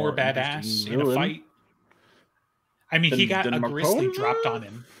Marcone is way more badass in a fight. I mean, he got a grizzly dropped on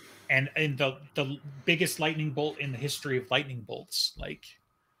him, and the biggest lightning bolt in the history of lightning bolts. Like,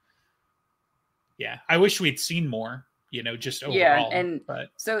 yeah, I wish we'd seen more. Just overall. Yeah,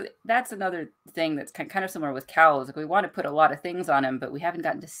 so that's another thing that's kind of similar with Cal. Is like we want to put a lot of things on him, but we haven't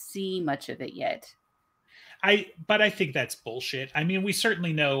gotten to see much of it yet. But I think that's bullshit. I mean, we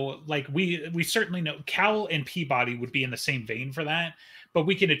certainly know, like we certainly know Cowell and Peabody would be in the same vein for that, but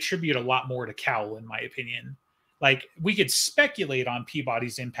we can attribute a lot more to Cowell, in my opinion. Like we could speculate on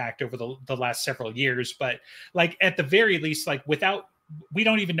Peabody's impact over the last several years, but like at the very least, like we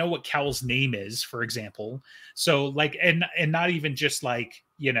don't even know what Cowell's name is, for example. So like, and not even just like,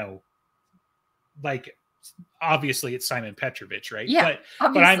 like obviously it's Simon Petrovich, right? Yeah,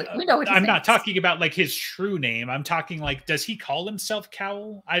 but I'm not talking about like his true name. I'm talking like, does he call himself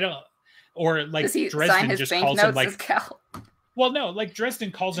Cowell? I don't, or like Dresden just calls him like Cowell. Well, no, like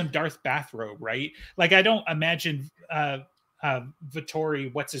Dresden calls him Darth Bathrobe, right? Like I don't imagine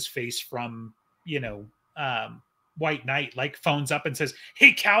Vittori, what's his face from White Knight, like phones up and says,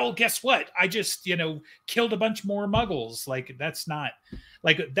 "Hey Cowell, guess what? I just killed a bunch more Muggles." Like that's not.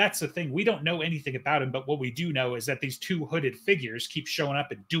 Like, that's the thing. We don't know anything about him, but what we do know is that these two hooded figures keep showing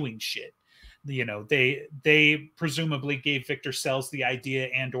up and doing shit. They presumably gave Victor Sells the idea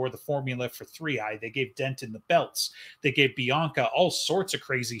and or the formula for 3-Eye. They gave Denton the belts. They gave Bianca all sorts of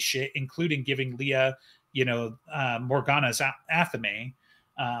crazy shit, including giving Leah, Morgana's athame.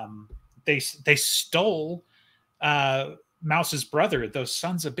 They stole Mouse's brother, those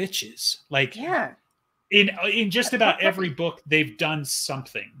sons of bitches. Like, yeah. In just about every book, they've done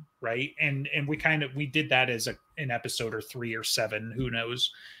something, right? And we did that as an episode or 3 or 7. Who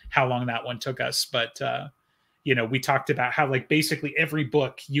knows how long that one took us? But we talked about how like basically every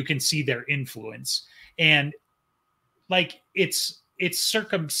book you can see their influence, and like it's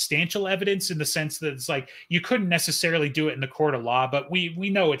circumstantial evidence in the sense that it's like you couldn't necessarily do it in the court of law, but we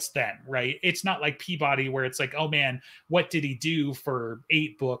know it's them, right? It's not like Peabody where it's like, oh man, what did he do for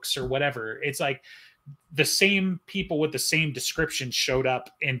 8 books or whatever? It's like the same people with the same description showed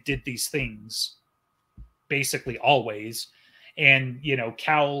up and did these things basically always. And,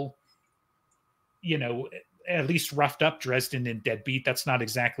 Cowell, at least roughed up Dresden in Deadbeat. That's not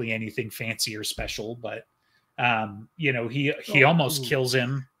exactly anything fancy or special, but, he almost kills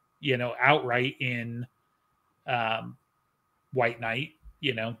him, outright in White Knight,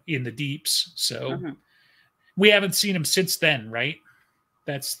 in the deeps. So we haven't seen him since then, right?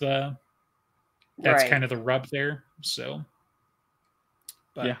 That's kind of the rub there. So,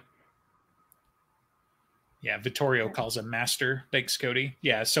 but yeah, Vittorio calls him Master. Thanks, Cody.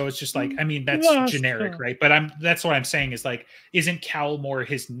 Yeah, so it's just like, I mean, that's generic, right? But that's what I'm saying is like, isn't Cowell more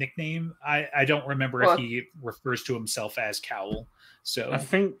his nickname? I don't remember if he refers to himself as Cowell. So I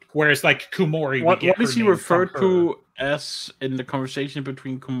think, whereas like Kumori, what is he referred to as in the conversation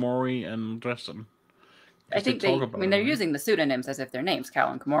between Kumori and Dresden? I think they're right? using the pseudonyms as if they're names,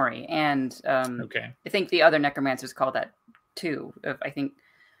 Cal and Komori, and Okay. I think the other necromancers call that too. I think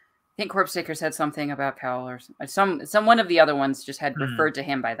Corpse Taker said something about Cal, or some one of the other ones just had referred to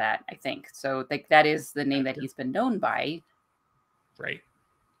him by that. I think so. Like that is the name that he's been known by. Right.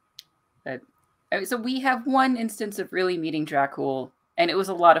 But so we have one instance of really meeting Dracul, and it was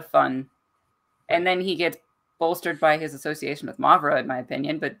a lot of fun. And then he gets bolstered by his association with Mavra, in my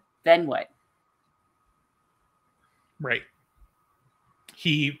opinion. But then what? Right.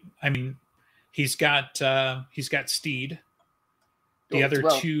 He's got Steed. The other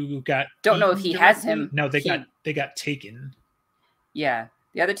two got. Don't know if he has him. No, they got taken. Yeah,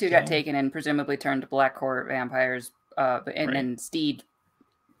 the other two got taken and presumably turned to Black Court vampires. And then Steed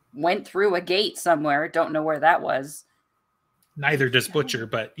went through a gate somewhere. Don't know where that was. Neither does Butcher,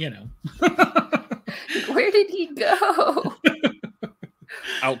 but you know. Where did he go?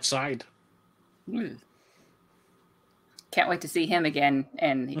 Outside. Can't wait to see him again,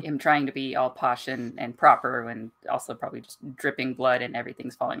 and him trying to be all posh and proper, and also probably just dripping blood and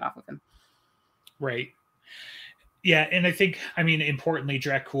everything's falling off of him. Right. Yeah, and I think, importantly,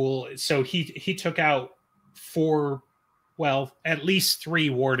 Dracul, so he took out at least 3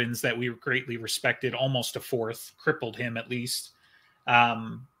 wardens that we greatly respected, almost a 4th, crippled him at least.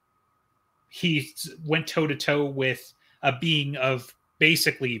 He went toe-to-toe with a being of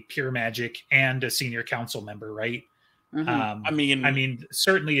basically pure magic and a senior council member, right? Mm-hmm.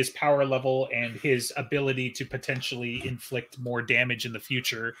 Certainly his power level and his ability to potentially inflict more damage in the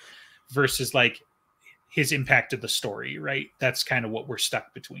future versus like his impact to the story, right? That's kind of what we're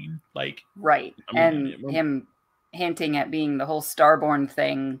stuck between. Like, right. Him hinting at being the whole Starborn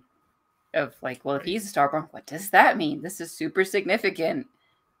thing of like, well, if he's a Starborn, what does that mean? This is super significant.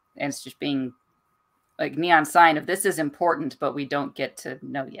 And it's just being like neon sign of this is important, but we don't get to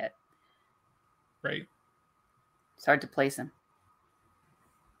know yet. Right. It's hard to place him.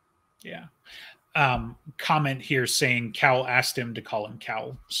 Yeah. Comment here saying Cal asked him to call him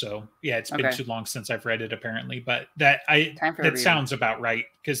Cal. So yeah, it's been too long since I've read it apparently, but that sounds about right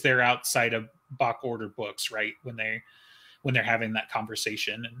because they're outside of Bach order books, right? When they're having that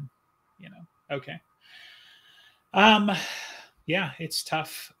conversation and okay. Yeah, it's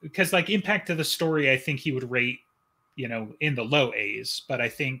tough because like impact to the story, I think he would rate, in the low A's, but I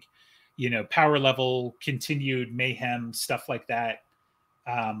think, power level, continued mayhem, stuff like that.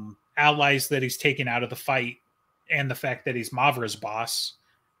 Allies that he's taken out of the fight and the fact that he's Mavra's boss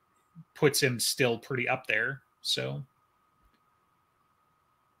puts him still pretty up there. So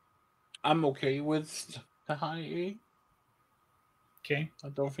I'm okay with the high A. Okay. I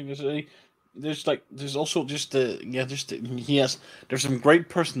don't think there's some great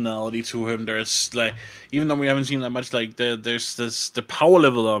personality to him. There's like, even though we haven't seen that much, like there's the power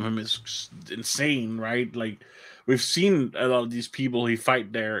level of him is insane, right? Like we've seen a lot of these people he fights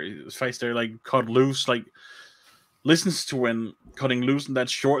there like cut loose, like listens to when cutting loose in that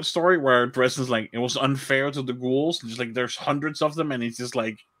short story where Dresden's like, it was unfair to the ghouls, just like there's hundreds of them and he's just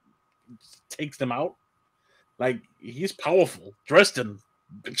like takes them out. Like he's powerful. Dresden,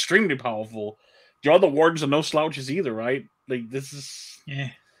 extremely powerful. The other wardens are no slouches either, right? Like this is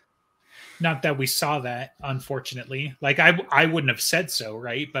not that we saw that, unfortunately. Like I wouldn't have said so,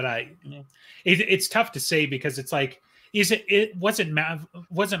 right? But it's tough to say because it's like, wasn't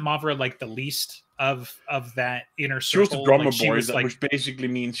Mavra like the least of that inner circle? She was the drummer boy, which basically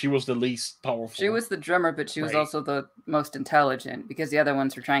means she was the least powerful. She was the drummer, but she was also the most intelligent because the other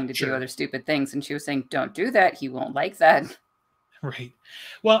ones were trying to do other stupid things, and she was saying, "Don't do that. He won't like that." Right.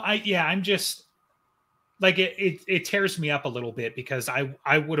 Well, I'm just like it tears me up a little bit because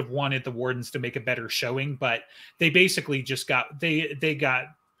I would have wanted the wardens to make a better showing, but they basically just got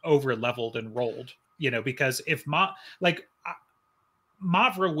over leveled and rolled, because if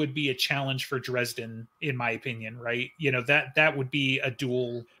Mavra would be a challenge for Dresden, in my opinion, right? That would be a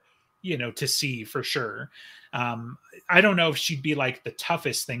duel, to see for sure. I don't know if she'd be like the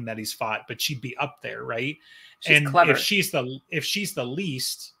toughest thing that he's fought, but she'd be up there, right? She's clever. If she's the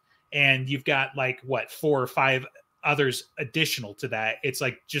least, and you've got like 4 or 5 others additional to that, it's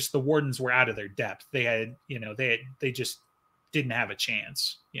like just the wardens were out of their depth. They had, they just didn't have a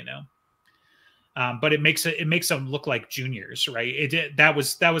chance, but it makes them look like juniors, right? That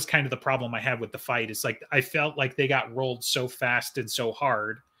was kind of the problem I had with the fight. It's like I felt like they got rolled so fast and so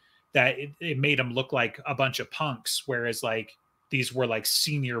hard that it made them look like a bunch of punks, whereas like these were like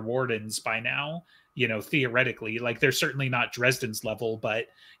senior wardens by now, theoretically. Like they're certainly not Dresden's level, but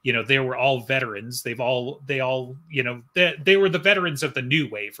they were all veterans. They all they were the veterans of the new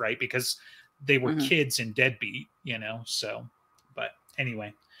wave, right? Because they were kids in Deadbeat, so. But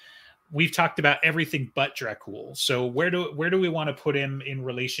anyway, we've talked about everything but Dracul. So where do we want to put him in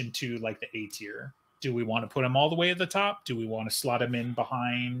relation to like the A tier? Do we want to put him all the way at the top? Do we want to slot him in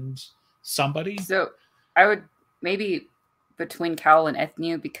behind somebody? So I would maybe between Cal and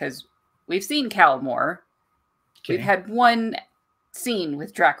Ethnu, because we've seen Cal more. Okay. We've had one scene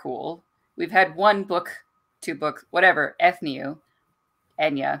with Dracul. We've had one book, 2 books, whatever, Ethnu,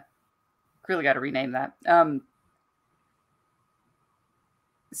 Enya. Really got to rename that.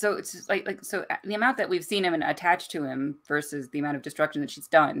 So it's just so the amount that we've seen him and attached to him versus the amount of destruction that she's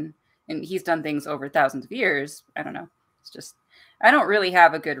done, and he's done things over thousands of years. I don't know. It's just, I don't really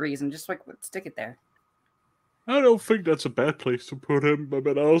have a good reason. Just like, stick it there. I don't think that's a bad place to put him,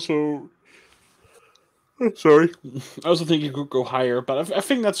 but also, sorry, I also think he could go higher. But I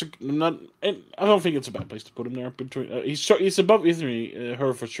think that's not. I don't think it's a bad place to put him there. Between he's above Ithri,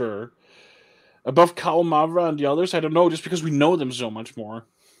 her for sure. Above Cal, Mavra, and the others, I don't know, just because we know them so much more.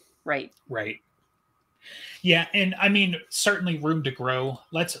 Right. Yeah, and I mean, certainly room to grow.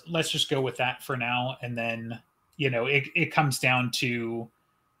 Let's just go with that for now, and then it comes down to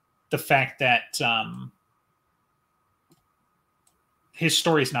the fact that his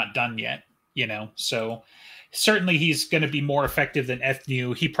story's not done yet. So certainly he's going to be more effective than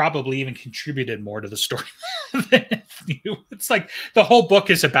Ethnu. He probably even contributed more to the story than Ethnu. It's like the whole book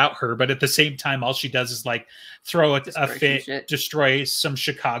is about her, but at the same time, all she does is like throw a fit, destroy some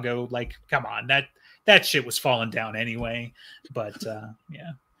Chicago. Like, come on, that shit was falling down anyway. But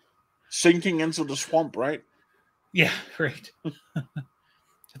yeah, sinking into the swamp, right? Yeah, right.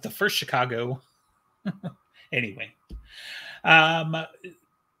 The first Chicago. Anyway,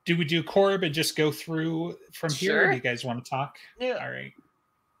 do we do Korb and just go through from here? Sure. Or do you guys want to talk? Yeah. All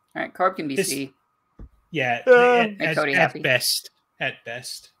right. Korb can be C. Yeah. At best. At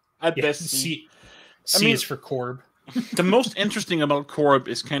best. C is for Korb. The most interesting about Korb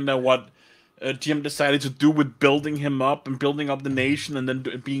is kind of what GM decided to do with building him up and building up the nation, and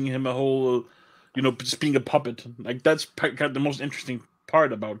then being him a whole, just being a puppet. Like, that's kind of the most interesting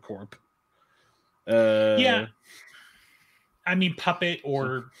part about Korb. Yeah. I mean, puppet,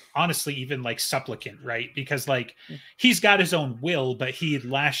 or honestly, even like supplicant, right? Because like he's got his own will, but he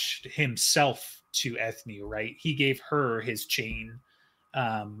lashed himself to Ethnu, right? He gave her his chain,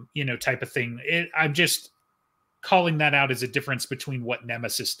 type of thing. I'm just calling that out as a difference between what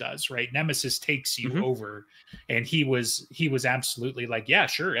Nemesis does, right? Nemesis takes you over, and he was absolutely like, yeah,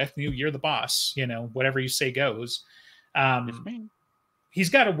 sure, Ethnu, you're the boss. Whatever you say goes. He's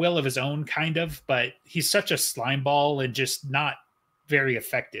got a will of his own, kind of, but he's such a slime ball and just not very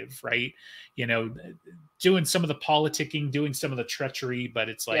effective, right? Doing some of the politicking, doing some of the treachery, but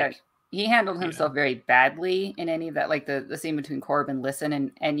it's like... Yeah, he handled himself very badly in any of that, like the scene between Korb and Listen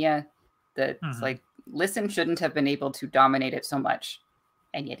and Enya, that it's like, Listen shouldn't have been able to dominate it so much,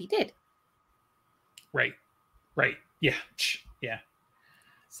 and yet he did. Right. Yeah.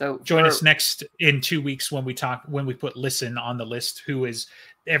 So join us next in 2 weeks when we put Listen on the list, who is,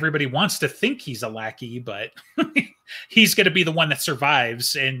 everybody wants to think he's a lackey, but he's going to be the one that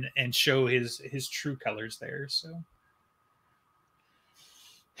survives and show his true colors there. So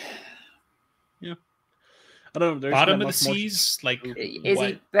yeah, I don't know. Bottom of the Seas, like, is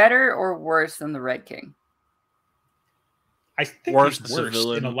he better or worse than the Red King? I think he's worse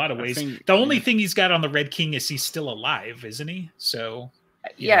in a lot of ways. The only thing he's got on the Red King is he's still alive, isn't he? So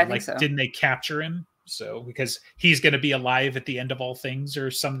I think so. Didn't they capture him? So because he's going to be alive at the end of all things,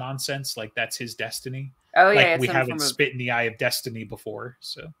 or some nonsense, like that's his destiny. Oh yeah, we haven't spit in the eye of destiny before.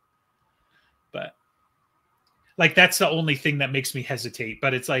 So, but like that's the only thing that makes me hesitate.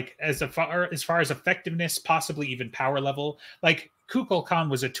 But it's like as far as effectiveness, possibly even power level, like Kukulkan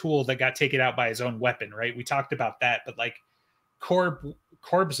was a tool that got taken out by his own weapon, right? We talked about that, but like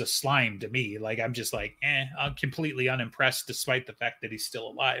Korb's a slime to me. Like, I'm just like, I'm completely unimpressed, despite the fact that he's still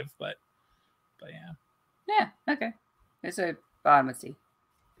alive. But yeah. Yeah. Okay. It's a bottom of C.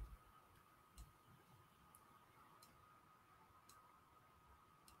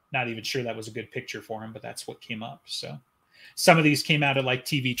 Not even sure that was a good picture for him, but that's what came up. So some of these came out of like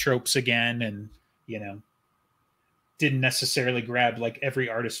TV tropes again, and didn't necessarily grab like every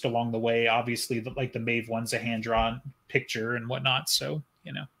artist along the way. Obviously, like the Maeve one's a hand-drawn picture and whatnot. So,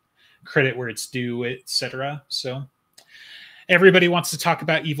 credit where it's due, etc. So everybody wants to talk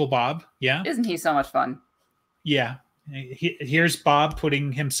about Evil Bob. Yeah. Isn't he so much fun? Yeah. Here's Bob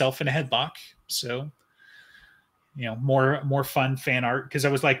putting himself in a headlock. So, more fun fan art. Cause I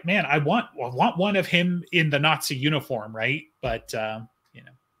was like, man, I want one of him in the Nazi uniform. Right. But,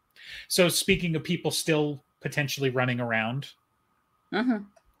 so speaking of people still potentially running around,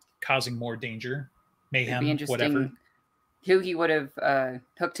 causing more danger, mayhem, whatever. who he would have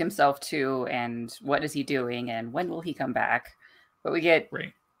hooked himself to, and what is he doing, and when will he come back. But we get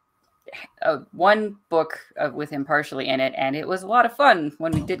one book with him partially in it, and it was a lot of fun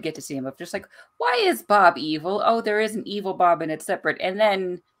when we did get to see him. Of just like, why is Bob evil? Oh, there is an evil Bob, and it's separate. And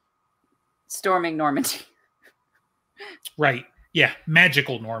then storming Normandy. Right. Yeah.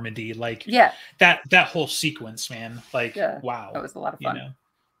 Magical Normandy. Like, yeah, that whole sequence, man. Like, wow. That was a lot of fun. You know?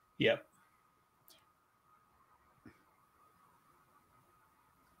 Yep.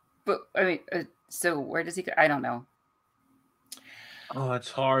 But I mean, so where does he go? I don't know. Oh,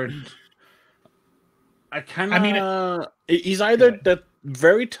 it's hard. I mean, he's either the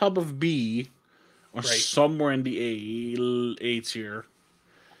very top of B or somewhere in the A tier.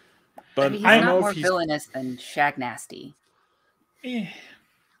 But I mean, he's not more villainous than Shag Nasty. I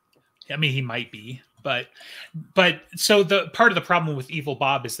mean, he might be, but so the part of the problem with Evil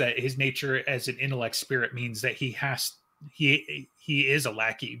Bob is that his nature as an intellect spirit means that he is a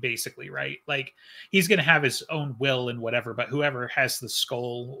lackey, basically, right? Like, he's going to have his own will and whatever, but whoever has the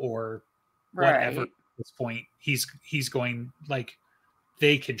skull or whatever at this point, he's going, like,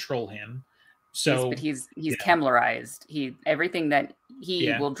 they control him. So, but he's Kemmlerized. Everything that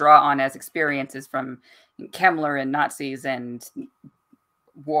he will draw on as experiences from Kemmler and Nazis and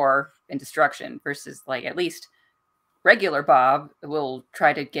war and destruction, versus, like, at least regular Bob will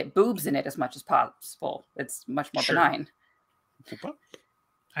try to get boobs in it as much as possible. It's much more benign.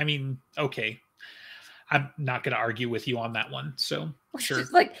 I mean, okay. I'm not going to argue with you on that one. So, sure.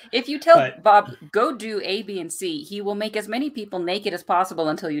 Just like, if you tell Bob, go do A, B, and C, he will make as many people naked as possible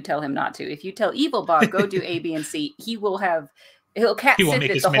until you tell him not to. If you tell evil Bob, go do A, B, and C, he'll cat sit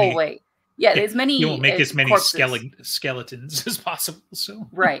it the whole way. Yeah, as many. He won't make as many skeletons as possible. So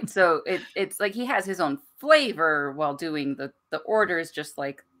right, so it's like he has his own flavor while doing the orders, just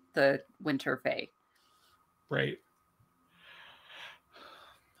like the Winter Fae. Right.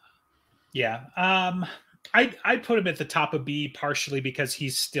 Yeah. I'd put him at the top of B partially because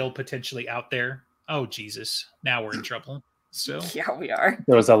he's still potentially out there. Oh Jesus! Now we're in trouble. So yeah, we are.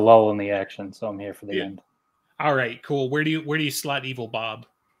 There was a lull in the action, so I'm here for the end. All right, cool. Where do you slot Evil Bob?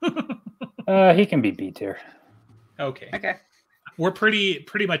 He can be B tier. Okay. We're pretty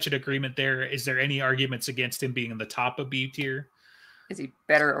much in agreement there. Is there any arguments against him being in the top of B tier? Is he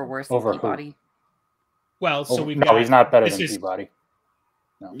better or worse than Peabody? Well, so we've he's not better than Peabody.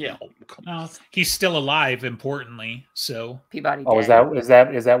 No. Yeah, he's still alive. Importantly, so Peabody. Oh, is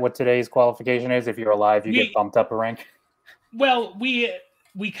that what today's qualification is? If you're alive, you get bumped up a rank. Well, we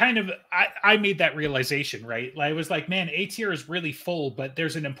kind of I made that realization, right? I was like, man, A tier is really full, but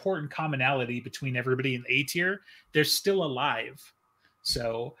there's an important commonality between everybody in A tier. They're still alive.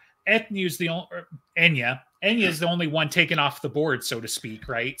 So Enya is the only one taken off the board, so to speak,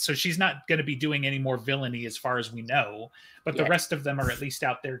 right? So she's not going to be doing any more villainy as far as we know, but the rest of them are at least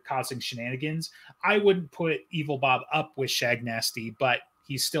out there causing shenanigans. I wouldn't put Evil Bob up with Shag Nasty, but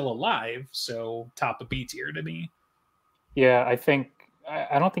he's still alive, so top of B tier to me. Yeah, I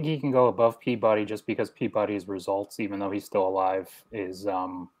don't think he can go above Peabody just because Peabody's results, even though he's still alive,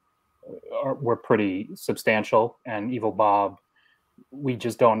 were pretty substantial, and Evil Bob, we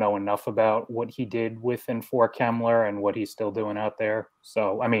just don't know enough about what he did with and for Kemmler and what he's still doing out there.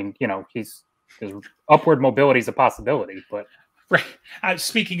 So, I mean, his upward mobility is a possibility, but right.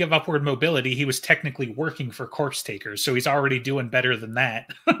 Speaking of upward mobility, he was technically working for Corpse Takers, so he's already doing better than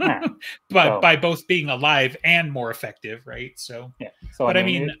that. Yeah. But by both being alive and more effective, right? So yeah. So, but I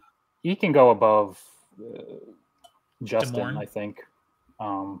mean he can go above Justin, Demorne. I think.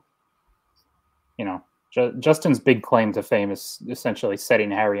 Justin's big claim to fame is essentially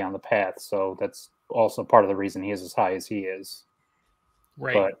setting Harry on the path, so that's also part of the reason he is as high as he is.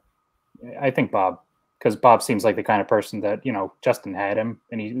 Right. But I think because Bob seems like the kind of person that, Justin had him,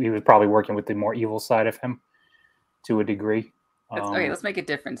 and he was probably working with the more evil side of him to a degree. Okay, let's make a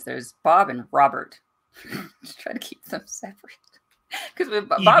difference. There's Bob and Robert. Just try to keep them separate. Because with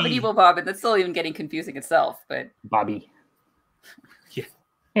Bob and Evil Bob, and that's still even getting confusing itself, but... Bobby. Yeah.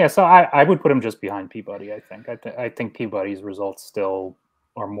 Yeah, so I would put him just behind Peabody, I think. I think Peabody's results still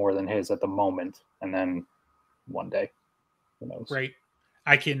are more than his at the moment, and then one day, who knows? Right.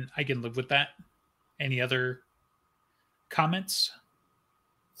 I can live with that. Any other comments?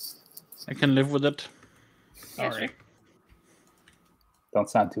 I can live with it. All right. Don't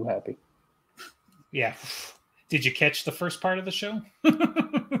sound too happy. Yeah. Did you catch the first part of the show?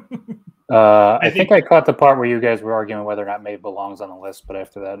 I think I caught the part where you guys were arguing whether or not Maeve belongs on the list, but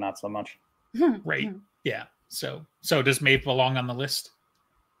after that, not so much. Right. Yeah. So does Maeve belong on the list?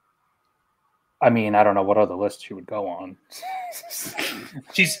 I mean, I don't know what other list she would go on.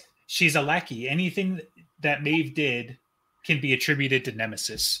 She's a lackey. Anything that Maeve did can be attributed to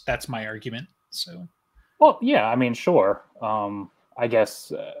Nemesis. That's my argument. So, well, yeah, I mean, sure. I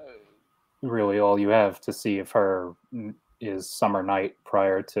guess really all you have to see of her is Summer Night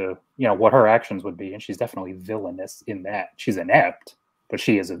prior to, you know, what her actions would be, and she's definitely villainous in that. She's inept, but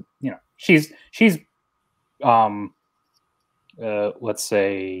she is a, you know, she's let's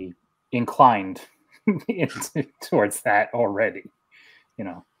say inclined towards that already. You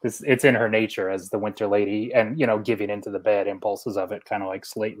know, it's in her nature as the Winter Lady, and, you know, giving into the bad impulses of it, kind of like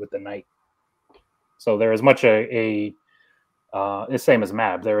Slate with the Night. So there is much the same as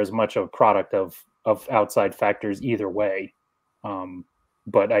Mab. There is much a product of outside factors either way.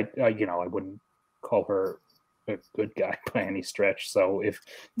 But I you know, I wouldn't call her a good guy by any stretch. So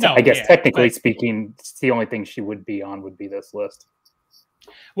I guess technically speaking, the only thing she would be on would be this list.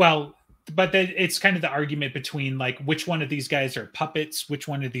 Well, but it's kind of the argument between like which one of these guys are puppets, which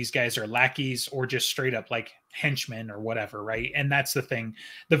one of these guys are lackeys, or just straight up like henchmen or whatever, right? And that's the thing.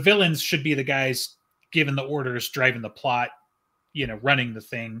 The villains should be the guys giving the orders, driving the plot, you know, running the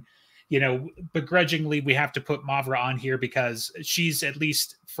thing. You know, begrudgingly, we have to put Mavra on here because she's, at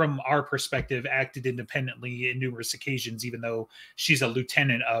least from our perspective, acted independently in numerous occasions, even though she's a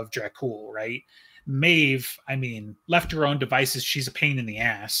lieutenant of Dracul, right? Maeve, I mean, left to her own devices, she's a pain in the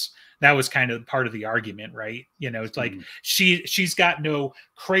ass. That was kind of part of the argument, right? You know, it's like she's got no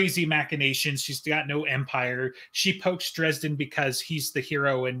crazy machinations. She's got no empire. She pokes Dresden because he's the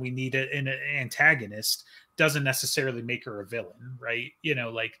hero and we need an antagonist. Doesn't necessarily make her a villain, right? You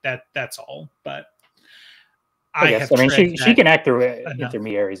know, like that's all. But I mean, she can act through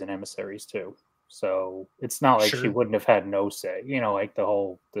intermediaries and emissaries too. So it's not like she wouldn't have had no say. You know, like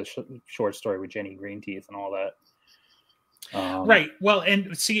the short story with Jenny Greenteeth and all that. Right. Well,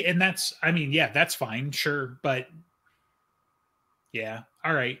 and see, and that's, I mean, yeah, that's fine, sure, but yeah,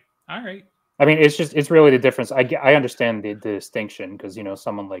 all right. I mean, it's really the difference. I understand the distinction because, you know,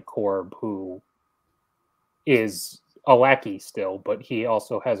 someone like Korb, who is a lackey still, but he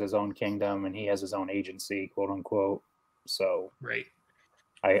also has his own kingdom and he has his own agency, quote unquote. So right.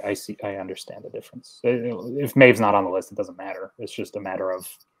 I understand the difference. If Maeve's not on the list, it doesn't matter. It's just a matter of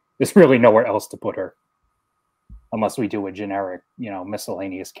there's really nowhere else to put her. Unless we do a generic, you know,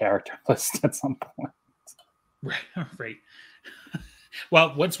 miscellaneous character list at some point. Right.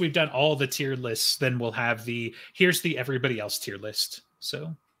 Well, once we've done all the tier lists, then we'll have here's the everybody else tier list.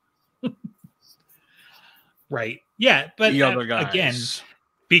 So, right. Yeah. But the other guys. Again,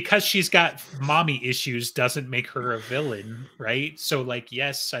 because she's got mommy issues doesn't make her a villain, right? So, like,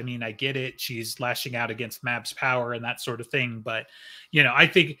 yes, I mean, I get it. She's lashing out against Mab's power and that sort of thing. But, you know, I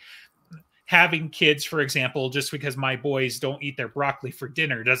think having kids, for example, just because my boys don't eat their broccoli for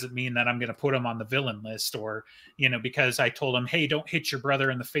dinner doesn't mean that I'm going to put them on the villain list, or, you know, because I told them, hey, don't hit your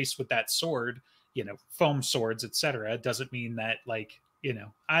brother in the face with that sword, you know, foam swords, etc. Doesn't mean that, like, you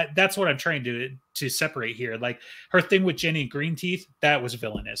know, that's what I'm trying to separate here. Like her thing with Jenny Greenteeth, that was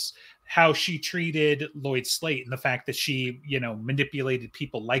villainous. How she treated Lloyd Slate and the fact that she, you know, manipulated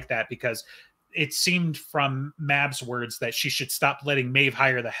people like that, because it seemed from Mab's words that she should stop letting Maeve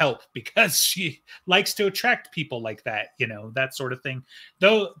hire the help because she likes to attract people like that, you know, that sort of thing.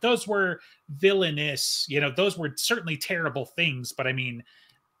 Though those were villainous, you know, those were certainly terrible things. But I mean,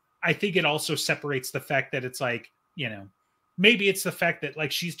 I think it also separates the fact that it's like, you know, maybe it's the fact that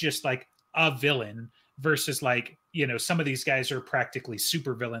like she's just like a villain versus like, you know, some of these guys are practically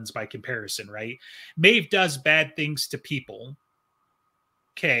super villains by comparison, right? Maeve does bad things to people.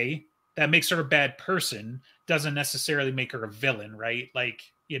 Okay. That makes her a bad person, doesn't necessarily make her a villain, right? Like,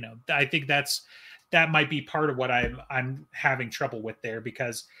 you know, I think that might be part of what I'm having trouble with there,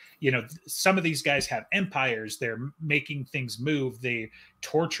 because, you know, some of these guys have empires. They're making things move. They're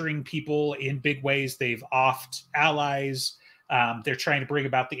torturing people in big ways. They've offed allies. They're trying to bring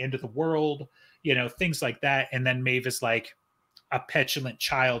about the end of the world, you know, things like that. And then Maeve is like a petulant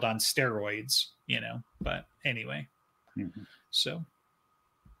child on steroids, you know, but anyway, so.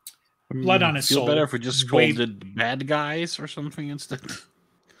 Blood on his soul. Better if we just scolded bad guys or something instead.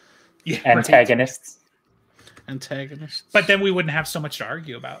 Yeah, antagonists. Right. Antagonists. But then we wouldn't have so much to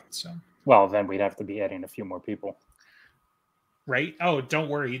argue about. So. Well, then we'd have to be adding a few more people. Right. Oh, don't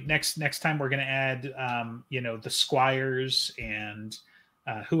worry. Next time we're going to add, you know, the Squires and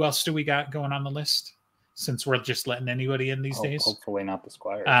who else do we got going on the list? Since we're just letting anybody in these days. Hopefully not the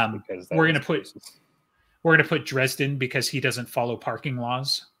Squires. Because we're going to put Dresden because he doesn't follow parking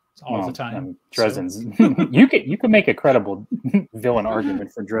laws all the time. Dresden's you could make a credible villain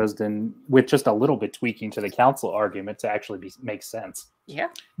argument for Dresden with just a little bit tweaking to the council argument to actually make sense. Yeah.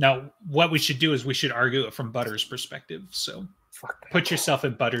 Now, what we should do is we should argue it from Butters' perspective. So put yourself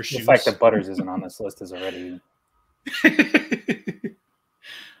in Butters' shoes. The fact that Butters isn't on this list is already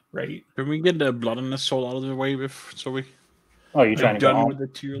Right. Can we get the blood and the soul out of the way so we Oh, you are trying to go done home? with the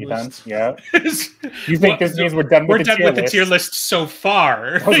tier You done? list? Yeah. You think this means we're done with the tier list? Tier list so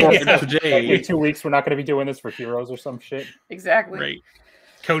far. Well, Yeah. today, In 2 weeks, we're not going to be doing this for heroes or some shit. Exactly. Right.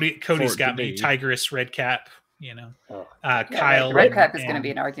 Cody's For got me today. Tigress, Redcap, you know. Oh. Yeah, Kyle. Red and- Cap is going to and-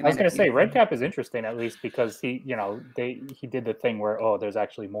 be an I argument. was going if to say you- Redcap is interesting at least because he did the thing where there's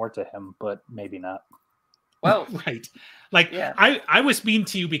actually more to him, but maybe not. Well, Right. Like Yeah. I was mean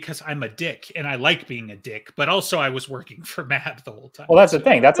to you because I'm a dick and I like being a dick, but also I was working for Matt the whole time. Well, that's the so-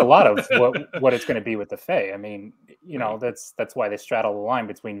 thing. That's a lot of what it's going to be with the Fae. I mean, you know, that's why they straddle the line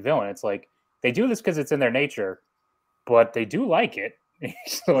between villain. It's like they do this because it's in their nature, but they do like it.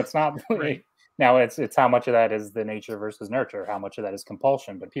 So it's not Right. now. It's how much of that is the nature versus nurture. How much of that is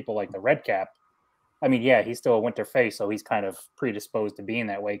compulsion. But people like the Red Cap. I mean, yeah, he's still a Winter Fae, so he's kind of predisposed to being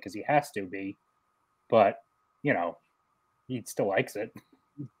that way because he has to be. But you know, he still likes it,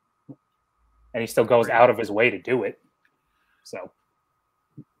 and he still goes Right. out of his way to do it. So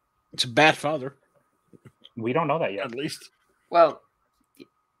it's a bad father, we don't know that yet. at least. well,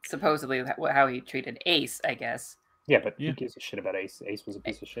 supposedly how he treated Ace, I guess. Yeah, but Yeah. who gives a shit about Ace? Ace was a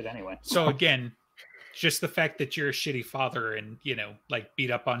piece of shit anyway. So again, just the fact that you're a shitty father and, you know, like beat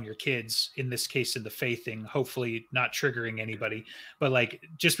up on your kids, in this case in the faith thing, hopefully not triggering anybody, but like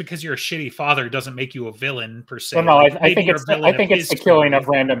just because you're a shitty father doesn't make you a villain per se. Well, no, Like, I maybe think you're it's a villain I think of it's the his killing of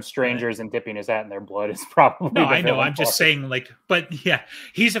story. random strangers and dipping his hat in their blood is probably. No, the I know. villain I'm just part. saying, like, but yeah,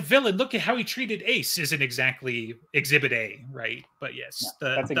 he's a villain. Look at how he treated Ace. Isn't exactly Exhibit A, right? But yes,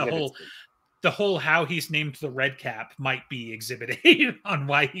 No, that's the Exhibit whole C. the whole how he's named the Red Cap might be Exhibit A on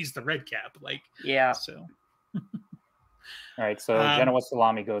why he's the Red Cap. Like, Yeah. so All right, so Genoa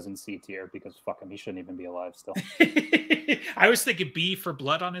Salami goes in C tier because fuck him, he shouldn't even be alive still. I was thinking B for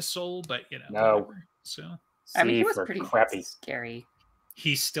blood on his soul, but you know, No. whatever. So I mean, C he was for pretty crappy. scary.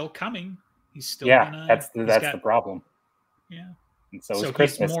 he's still coming. He's still Yeah, gonna, that's he's the got- problem. Yeah, And so, so is he's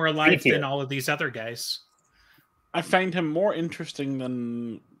Christmas. more C alive tier. than all of these other guys. I find him more interesting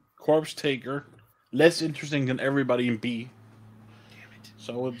than Corpse Taker, less interesting than everybody in B. Damn it.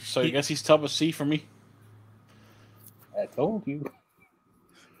 So I guess he's top of C for me. I told you.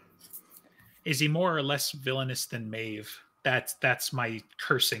 Is he more or less villainous than Maeve? That's my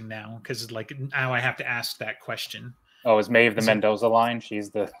cursing now, because like now I have to ask that question. Oh, is Maeve the Is it- Mendoza line?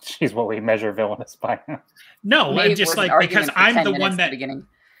 She's what we measure villainous by. No, I'm Maeve just was an like, because argument for I'm 10 the minutes one at that the beginning.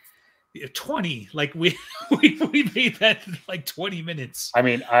 20, like we made that in like 20 minutes. I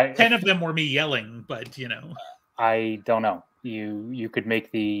mean, 10 of them were me yelling, but you know, I don't know. You could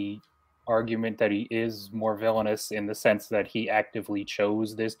make the argument that he is more villainous in the sense that he actively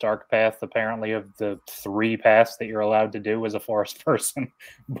chose this dark path, apparently, of the 3 paths that you're allowed to do as a forest person.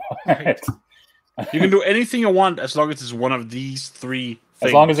 Right. But You can do anything you want as long as it's one of these 3 things.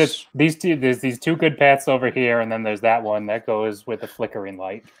 as long as it's these two, there's these 2 good paths over here, and then there's that one that goes with the flickering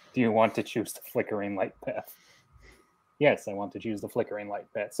light. Do you want to choose the flickering light path? Yes, I want to choose the flickering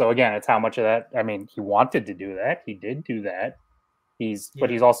light path. So again, it's how much of that. I mean, he wanted to do that. He did do that. But Yeah.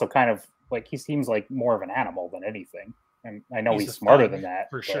 he's also kind of like, he seems like more of an animal than anything. And I know he's a smarter thug, than that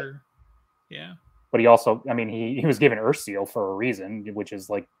for but, sure. Yeah. But he also, I mean, he was given Urseal for a reason, which is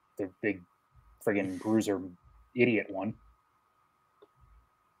like the big friggin' bruiser idiot one.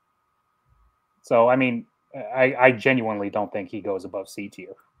 So I mean, I genuinely don't think he goes above C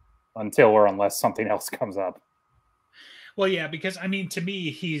tier until or unless something else comes up. Well, yeah, because I mean, to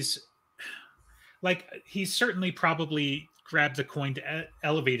me, he's certainly probably grabbed the coin to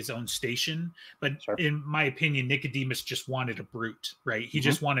elevate his own station, but Sure. in my opinion, Nicodemus just wanted a brute, right? He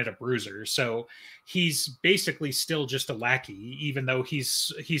just wanted a bruiser, so he's basically still just a lackey, even though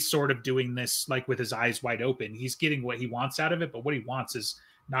he's sort of doing this like with his eyes wide open. He's getting what he wants out of it, but what he wants is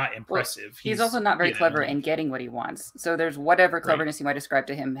not impressive. He's also not very you know, clever in getting what he wants. So there's whatever cleverness you might ascribe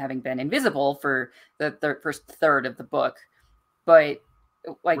to him having been invisible for the first third of the book. But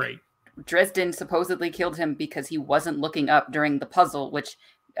like right. Dresden supposedly killed him because he wasn't looking up during the puzzle, which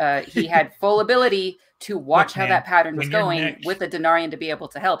he had full ability to watch Look, how man, that pattern was when your going neck- with a Denarian to be able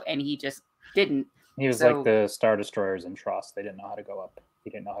to help, and he just didn't. He was So- like the Star Destroyers in Trost. They didn't know how to go up. He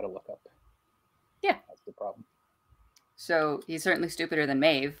didn't know how to look up. Yeah. That's the problem. So he's certainly stupider than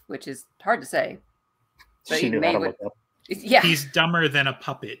Maeve, which is hard to say. But She he knew how made to what- look up. Yeah. He's dumber than a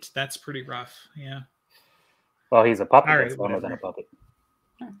puppet. That's pretty rough. Yeah. Well, he's a puppet. All That's right, dumber than a whatever. puppet.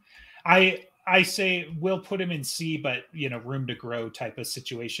 I say we'll put him in C, but you know, room to grow type of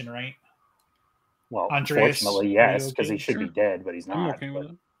situation, right? Well, Andreas, unfortunately, are you yes, because okay? he should be Sure. dead, but he's I'm not. okay But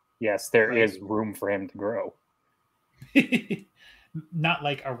with it. yes, there Right. is room for him to grow. Not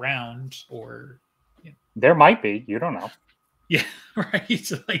like around or There might be. You don't know. Yeah, right.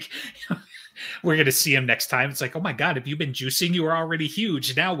 So like, we're gonna see him next time. It's like, oh my god, have you been juicing? You were already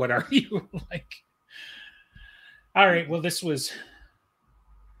huge. Now what are you like? All right. Well, this was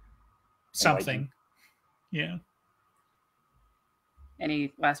something. Yeah.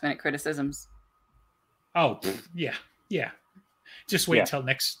 Any last minute criticisms? Oh, yeah. Just wait till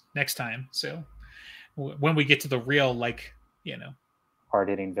next time. So when we get to the real, like,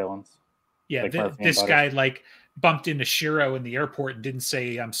 hard-hitting villains. Yeah, like this guy like bumped into Shiro in the airport and didn't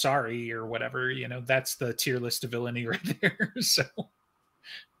say I'm sorry or whatever. That's the tier list of villainy right there. So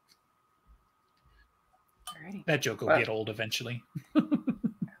Alrighty. that joke will get old eventually.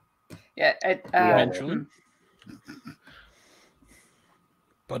 Yeah, eventually.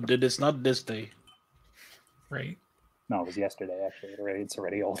 But it is not this day. Right. No, it was yesterday, actually. It's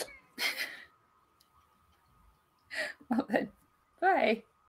already old. Well then, bye.